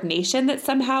of coordination that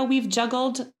somehow we've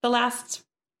juggled the last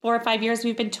 4 or 5 years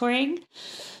we've been touring.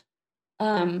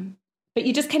 But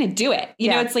you just kind of do it.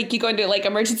 You know, it's like you go into like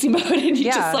emergency mode and you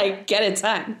just like get it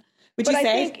done. Would you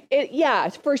say? I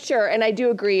think for sure. And I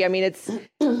do agree. I mean,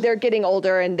 they're getting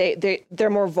older and they're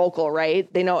more vocal,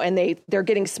 right? They know, and they're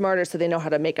getting smarter, so they know how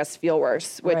to make us feel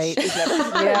worse, which is never.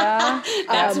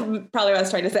 That's probably what I was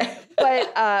trying to say.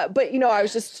 But I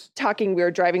was just talking. We were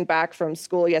driving back from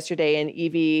school yesterday, and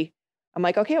Evie, I'm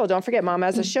like, okay, well, don't forget, Mom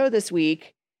has a show this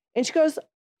week, and she goes,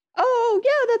 oh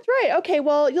yeah, that's right. Okay,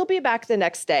 well, you'll be back the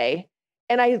next day,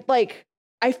 and I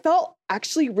felt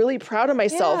actually really proud of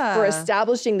myself for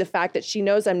establishing the fact that she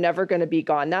knows I'm never going to be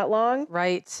gone that long.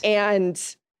 Right. And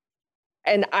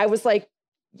I was like,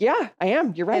 yeah, I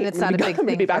am. You're right. And it's not a big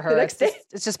thing be back for her. The next day.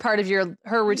 It's just part of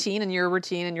her routine and your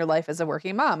routine and your life as a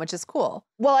working mom, which is cool.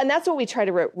 Well, and that's what we try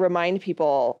to remind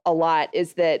people a lot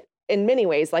is that in many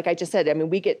ways, like I just said, I mean,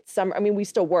 we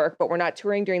still work, but we're not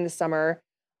touring during the summer.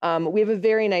 We have a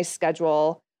very nice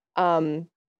schedule.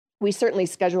 We certainly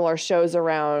schedule our shows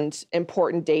around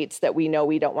important dates that we know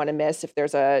we don't want to miss if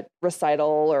there's a recital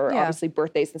or obviously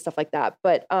birthdays and stuff like that.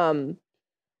 But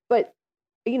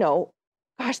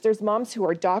gosh, there's moms who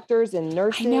are doctors and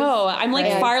nurses. I know. I'm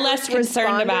like far less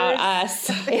concerned about us.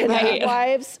 And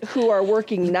wives who are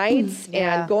working nights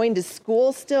and going to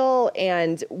school still.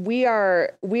 And we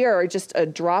are just a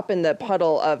drop in the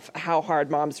puddle of how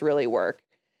hard moms really work.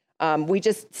 We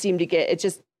just seem to get,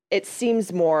 it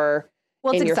seems more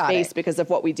in your face because of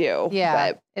what we do.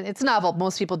 Yeah. But it's novel.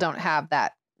 Most people don't have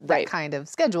that kind of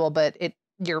schedule, but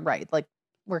you're right. Like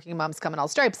working moms come in all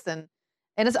stripes and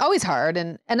it's always hard.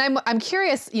 And I'm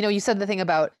curious, you said the thing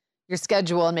about your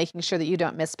schedule and making sure that you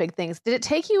don't miss big things. Did it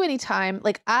take you any time?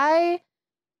 Like I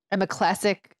am a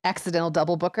classic accidental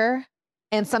double booker,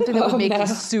 and something that would make me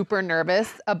super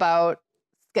nervous about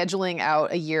scheduling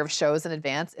out a year of shows in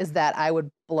advance is that I would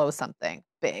blow something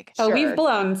big. Oh, we've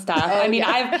blown stuff. I mean,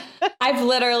 I've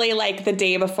literally like the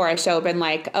day before a show been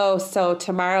like, oh, so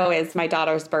tomorrow is my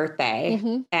daughter's birthday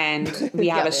and we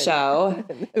have a show.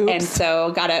 And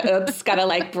so gotta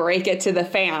like break it to the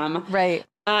fam. Right.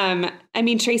 I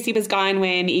mean, Tracy was gone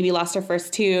when Evie lost her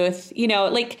first tooth,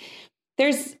 like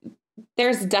there's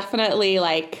definitely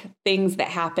like things that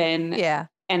happen. Yeah.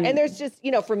 And there's just,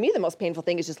 for me, the most painful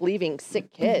thing is just leaving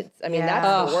sick kids. I mean,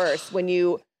 that's the worst when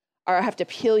you have to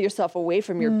peel yourself away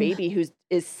from your baby who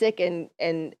is sick and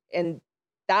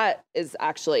that is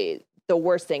actually the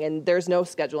worst thing. And there's no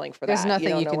scheduling for that. There's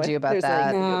nothing you can do about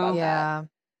that.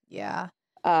 Yeah.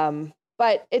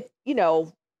 But it,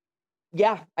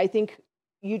 I think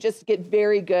you just get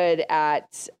very good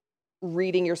at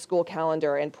reading your school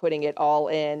calendar and putting it all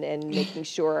in and making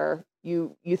sure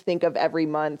you think of every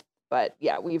month. But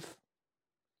yeah,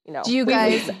 do you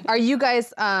guys, are you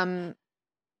guys,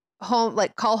 home,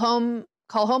 like call home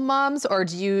moms, or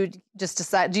do you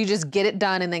just get it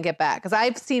done and then get back? Because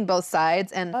I've seen both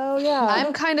sides, and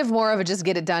I'm kind of more of a just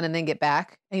get it done and then get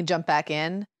back and jump back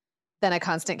in than a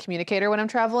constant communicator when I'm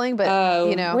traveling. But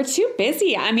we're too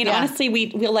busy. I mean, honestly,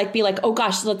 we'll like be like, oh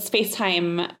gosh, let's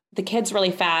FaceTime the kids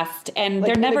really fast, and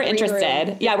like they're never interested.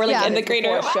 Room. Yeah, we're like in the green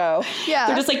room show. Yeah,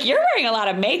 they're just like, you're wearing a lot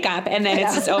of makeup, and then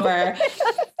it's just over.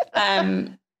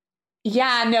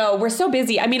 Yeah, no, we're so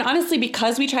busy. I mean, honestly,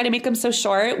 because we try to make them so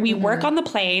short, we work on the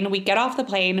plane, we get off the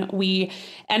plane, we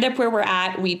end up where we're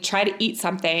at, we try to eat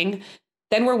something,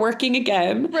 then we're working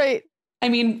again. Right. I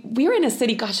mean, we were in a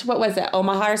city, gosh, what was it?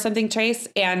 Omaha or something, Trace?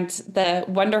 And the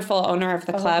wonderful owner of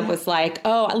the club was like,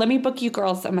 oh, let me book you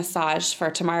girls a massage for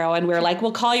tomorrow. And we were like,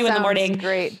 we'll call you in the morning.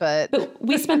 Great, but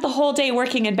we spent the whole day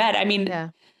working in bed. I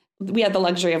mean, we had the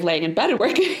luxury of laying in bed and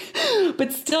working,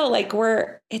 but still like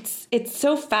it's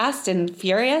so fast and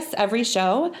furious every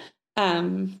show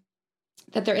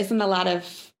that there isn't a lot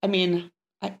of, I mean,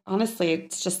 honestly,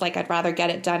 it's just like, I'd rather get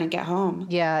it done and get home.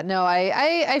 Yeah, no,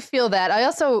 I feel that. I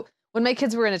also, when my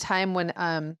kids were in a time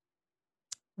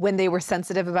when they were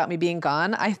sensitive about me being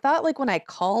gone, I thought like when I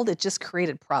called, it just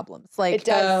created problems. Like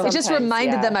it just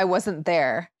reminded them I wasn't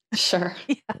there. Sure.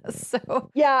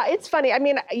 Yeah, it's funny. I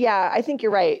mean, I think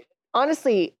you're right.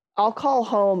 Honestly, I'll call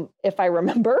home if I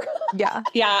remember. Yeah,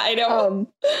 I know.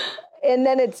 And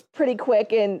then it's pretty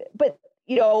quick. But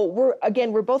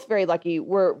we're both very lucky.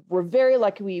 We're very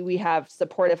lucky. We have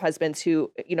supportive husbands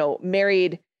who,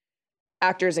 married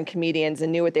actors and comedians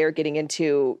and knew what they were getting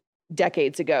into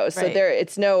decades ago. So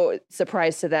it's no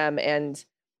surprise to them. And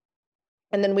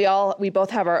then we both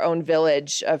have our own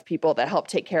village of people that help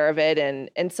take care of it.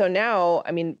 And so now,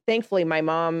 I mean, thankfully my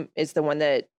mom is the one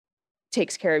that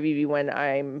takes care of Evie when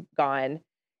I'm gone,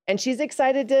 and she's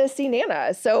excited to see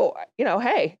Nana. So,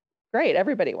 hey, great.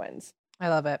 Everybody wins. I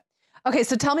love it. Okay.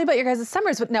 So tell me about your guys'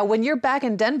 summers. But now when you're back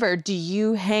in Denver, do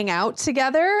you hang out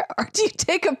together or do you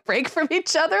take a break from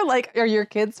each other? Like, are your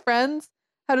kids friends?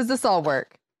 How does this all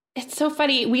work? It's so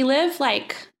funny. We live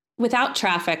like without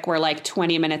traffic, we're like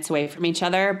 20 minutes away from each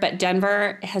other, but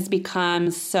Denver has become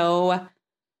so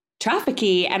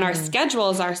trafficky and our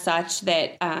schedules are such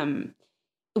that,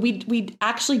 we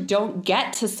actually don't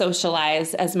get to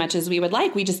socialize as much as we would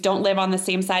like. We just don't live on the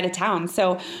same side of town.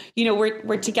 So,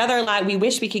 we're together a lot. We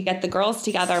wish we could get the girls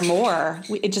together more.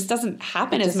 It just doesn't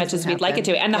happen as much as we'd like it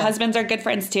to. And the husbands are good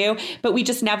friends too, but we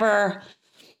just never,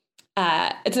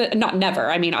 not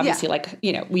never. I mean, obviously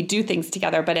we do things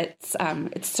together, but it's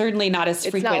certainly not as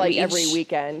frequent. It's not like every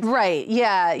weekend. Right.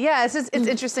 Yeah. Yeah. It's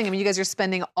interesting. I mean, you guys are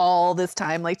spending all this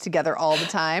time like together all the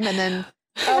time. And then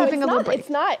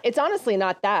it's honestly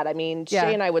not that. I mean,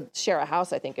 Shay and I would share a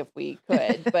house, I think, if we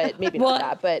could, but maybe not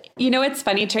that. But it's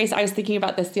funny, Trace, I was thinking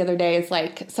about this the other day. It's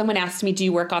like someone asked me, do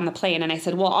you work on the plane? And I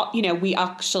said, well, we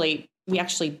actually we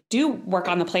actually do work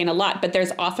on the plane a lot, but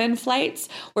there's often flights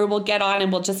where we'll get on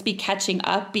and we'll just be catching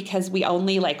up because we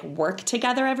only like work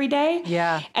together every day.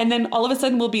 Yeah. And then all of a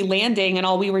sudden we'll be landing and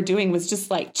all we were doing was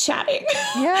just like chatting.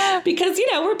 Yeah. Because,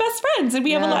 we're best friends and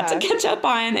we have a lot to catch up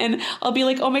on. And I'll be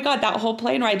like, oh my God, that whole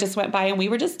plane ride just went by and we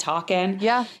were just talking.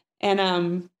 Yeah.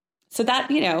 And so that,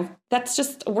 that's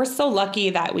just, we're so lucky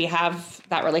that we have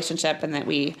that relationship and that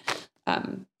we,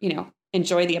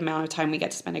 enjoy the amount of time we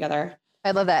get to spend together.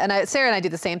 I love that. And Sarah and I do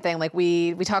the same thing. Like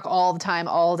we talk all the time,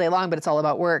 all day long, but it's all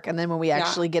about work. And then when we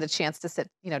actually get a chance to sit,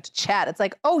 to chat, it's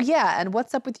like, oh yeah. And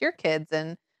what's up with your kids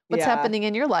and what's happening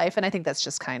in your life? And I think that's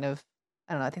just kind of,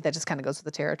 I don't know. I think that just kind of goes with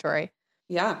the territory.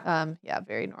 Yeah. Yeah.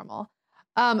 Very normal.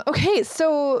 Okay.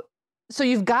 So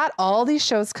you've got all these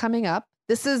shows coming up.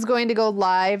 This is going to go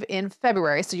live in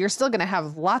February. So you're still going to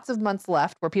have lots of months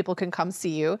left where people can come see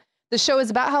you. The show is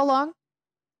about how long?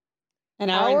 An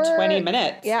hour and 20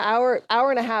 minutes. Yeah, hour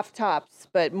and a half tops,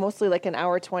 but mostly like an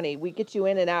hour 20. We get you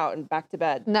in and out and back to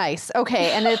bed. Nice.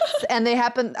 Okay. And and they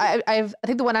happen. I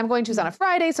think the one I'm going to is on a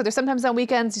Friday. So they're sometimes on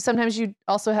weekends. Sometimes you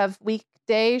also have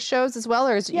weekday shows as well,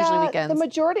 or is it usually weekends? The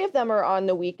majority of them are on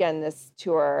the weekend this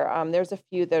tour. There's a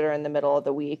few that are in the middle of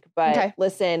the week, but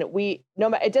listen,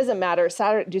 it doesn't matter.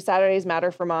 Do Saturdays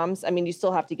matter for moms? I mean, you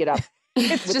still have to get up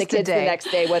with the kids the next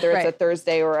day, whether it's a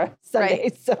Thursday or a Sunday.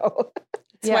 Right. So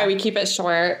that's why we keep it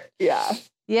short. Yeah.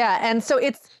 Yeah. And so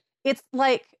it's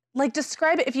like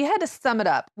describe it. If you had to sum it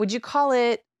up, would you call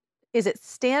it, is it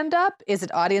stand up? Is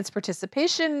it audience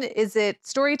participation? Is it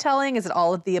storytelling? Is it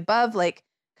all of the above? Like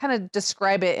kind of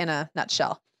describe it in a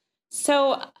nutshell.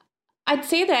 So I'd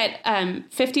say that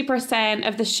 50%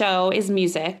 of the show is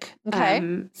music.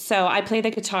 Okay. So I play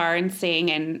the guitar and sing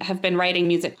and have been writing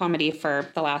music comedy for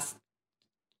the last,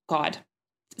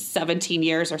 17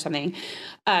 years or something.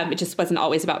 It just wasn't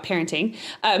always about parenting.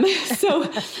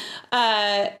 So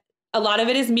a lot of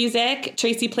it is music.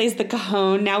 Tracy plays the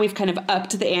cajon. Now we've kind of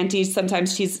upped the ante.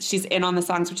 Sometimes she's in on the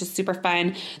songs, which is super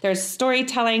fun. There's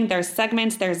storytelling, there's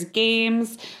segments, there's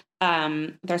games,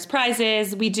 there's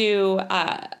prizes. We do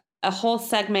a whole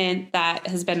segment that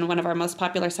has been one of our most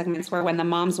popular segments where when the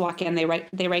moms walk in, they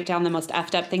write down the most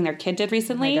effed up thing their kid did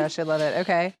recently. Oh my gosh, I love it.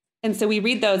 Okay. And so we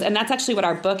read those, and that's actually what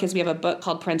our book is. We have a book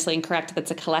called Parentally Incorrect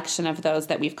that's a collection of those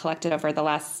that we've collected over the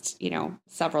last,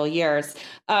 several years.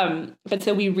 But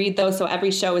so we read those. So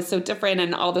every show is so different,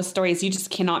 and all those stories, you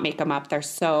just cannot make them up.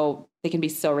 They can be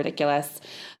so ridiculous.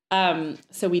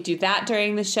 So we do that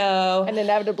during the show. And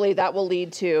inevitably that will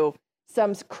lead to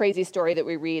some crazy story that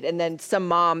we read, and then some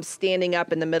mom standing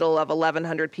up in the middle of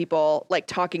 1,100 people, like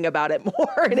talking about it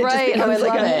more. And it just becomes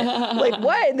like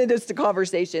what? And then just a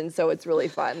conversation. So it's really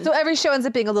fun. So every show ends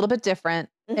up being a little bit different,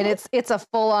 and it's a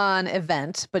full on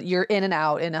event, but you're in and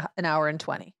out in an hour and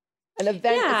 20. An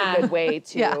event is a good way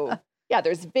to,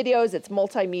 there's videos, it's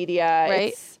multimedia.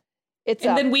 Right. It's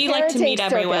and then we like to meet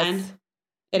everyone.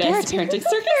 It is parenting circus.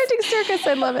 Parenting circus.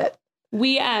 I love it.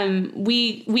 We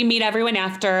meet everyone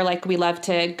after, like we love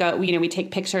to go, we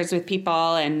take pictures with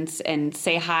people and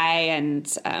say hi. And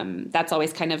that's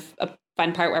always kind of a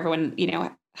fun part where everyone,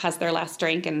 has their last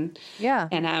drink and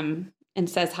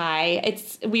says hi.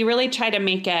 We really try to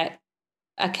make it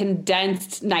a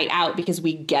condensed night out because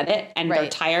we get it and they're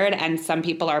tired and some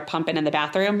people are pumping in the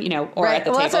bathroom, or at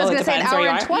the table. That's what I was going to say, an hour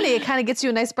and 20, it kind of gets you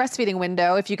a nice breastfeeding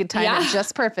window if you could time it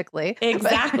just perfectly.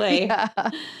 Exactly.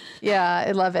 Yeah,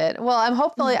 I love it. Well,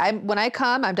 when I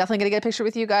come, I'm definitely going to get a picture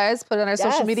with you guys, put it on our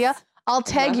social media. I'll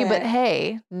tag you, but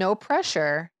hey, no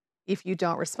pressure if you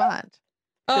don't respond.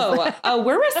 Oh,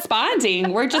 we're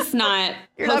responding. We're just not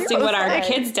posting what our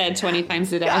kids did 20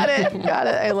 times a day. Got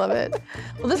it. I love it.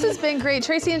 Well, this has been great.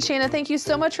 Tracy and Shayna, thank you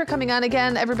so much for coming on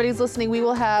again. Everybody's listening. We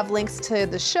will have links to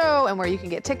the show and where you can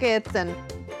get tickets and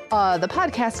the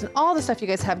podcast and all the stuff you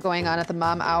guys have going on at the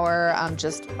Mom Hour.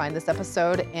 Just find this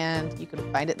episode and you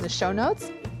can find it in the show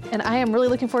notes. And I am really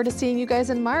looking forward to seeing you guys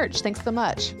in March. Thanks so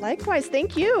much. Likewise.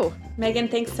 Thank you. Megan,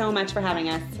 thanks so much for having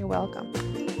us. You're welcome.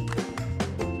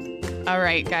 All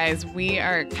right, guys, we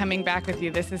are coming back with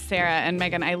you. This is Sarah and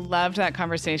Megan. I loved that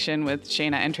conversation with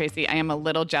Shayna and Tracy. I am a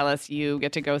little jealous you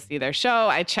get to go see their show.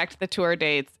 I checked the tour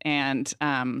dates and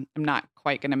I'm not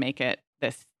quite going to make it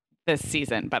this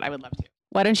season, but I would love to.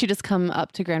 Why don't you just come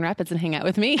up to Grand Rapids and hang out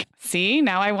with me? See,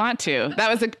 now I want to. That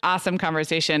was an awesome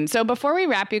conversation. So before we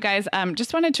wrap, you guys,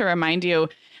 just wanted to remind you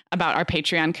about our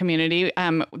Patreon community.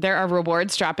 There are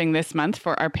rewards dropping this month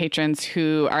for our patrons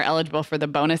who are eligible for the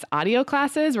bonus audio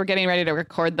classes. We're getting ready to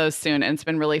record those soon, and it's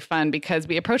been really fun because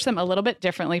we approach them a little bit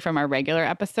differently from our regular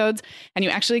episodes, and you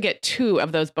actually get 2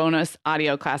 of those bonus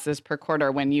audio classes per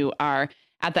quarter when you are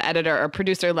at the editor or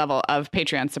producer level of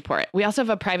Patreon support. We also have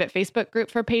a private Facebook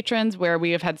group for patrons where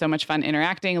we have had so much fun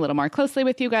interacting a little more closely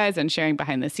with you guys and sharing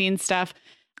behind the scenes stuff.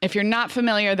 If you're not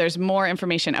familiar, there's more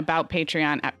information about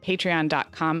Patreon at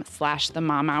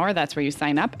patreon.com/themomhour. That's where you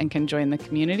sign up and can join the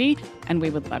community. And we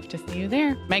would love to see you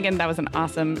there. Megan, that was an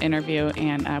awesome interview.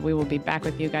 And we will be back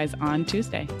with you guys on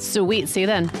Tuesday. Sweet. See you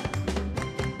then.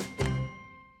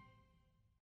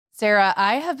 Sarah,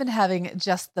 I have been having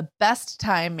just the best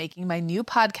time making my new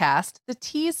podcast, The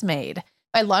Teas Made.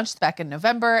 I launched back in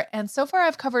November, and so far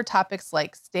I've covered topics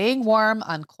like staying warm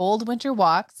on cold winter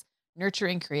walks,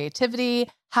 nurturing creativity,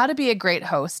 how to be a great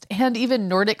host, and even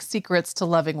Nordic secrets to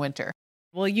loving winter.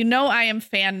 Well, you know I am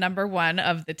fan number one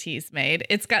of The Teas Made.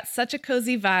 It's got such a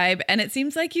cozy vibe, and it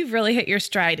seems like you've really hit your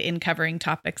stride in covering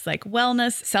topics like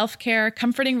wellness, self-care,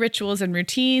 comforting rituals and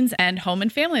routines, and home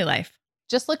and family life.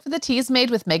 Just look for The Teas Made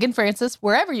with Megan Francis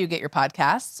wherever you get your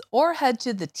podcasts, or head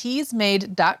to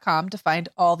theteasmade.com to find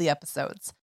all the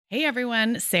episodes. Hey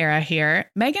everyone, Sarah here.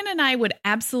 Megan and I would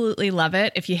absolutely love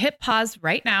it if you hit pause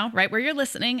right now, right where you're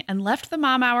listening, and left the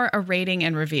Mom Hour a rating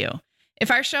and review.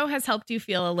 If our show has helped you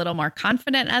feel a little more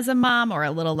confident as a mom or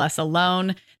a little less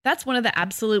alone, that's one of the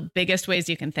absolute biggest ways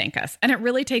you can thank us. And it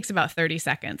really takes about 30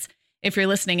 seconds. If you're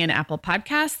listening in Apple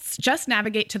Podcasts, just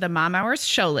navigate to the Mom Hours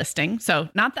show listing. So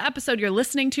not the episode you're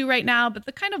listening to right now, but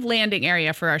the kind of landing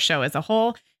area for our show as a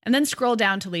whole, and then scroll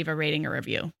down to leave a rating or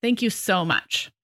review. Thank you so much.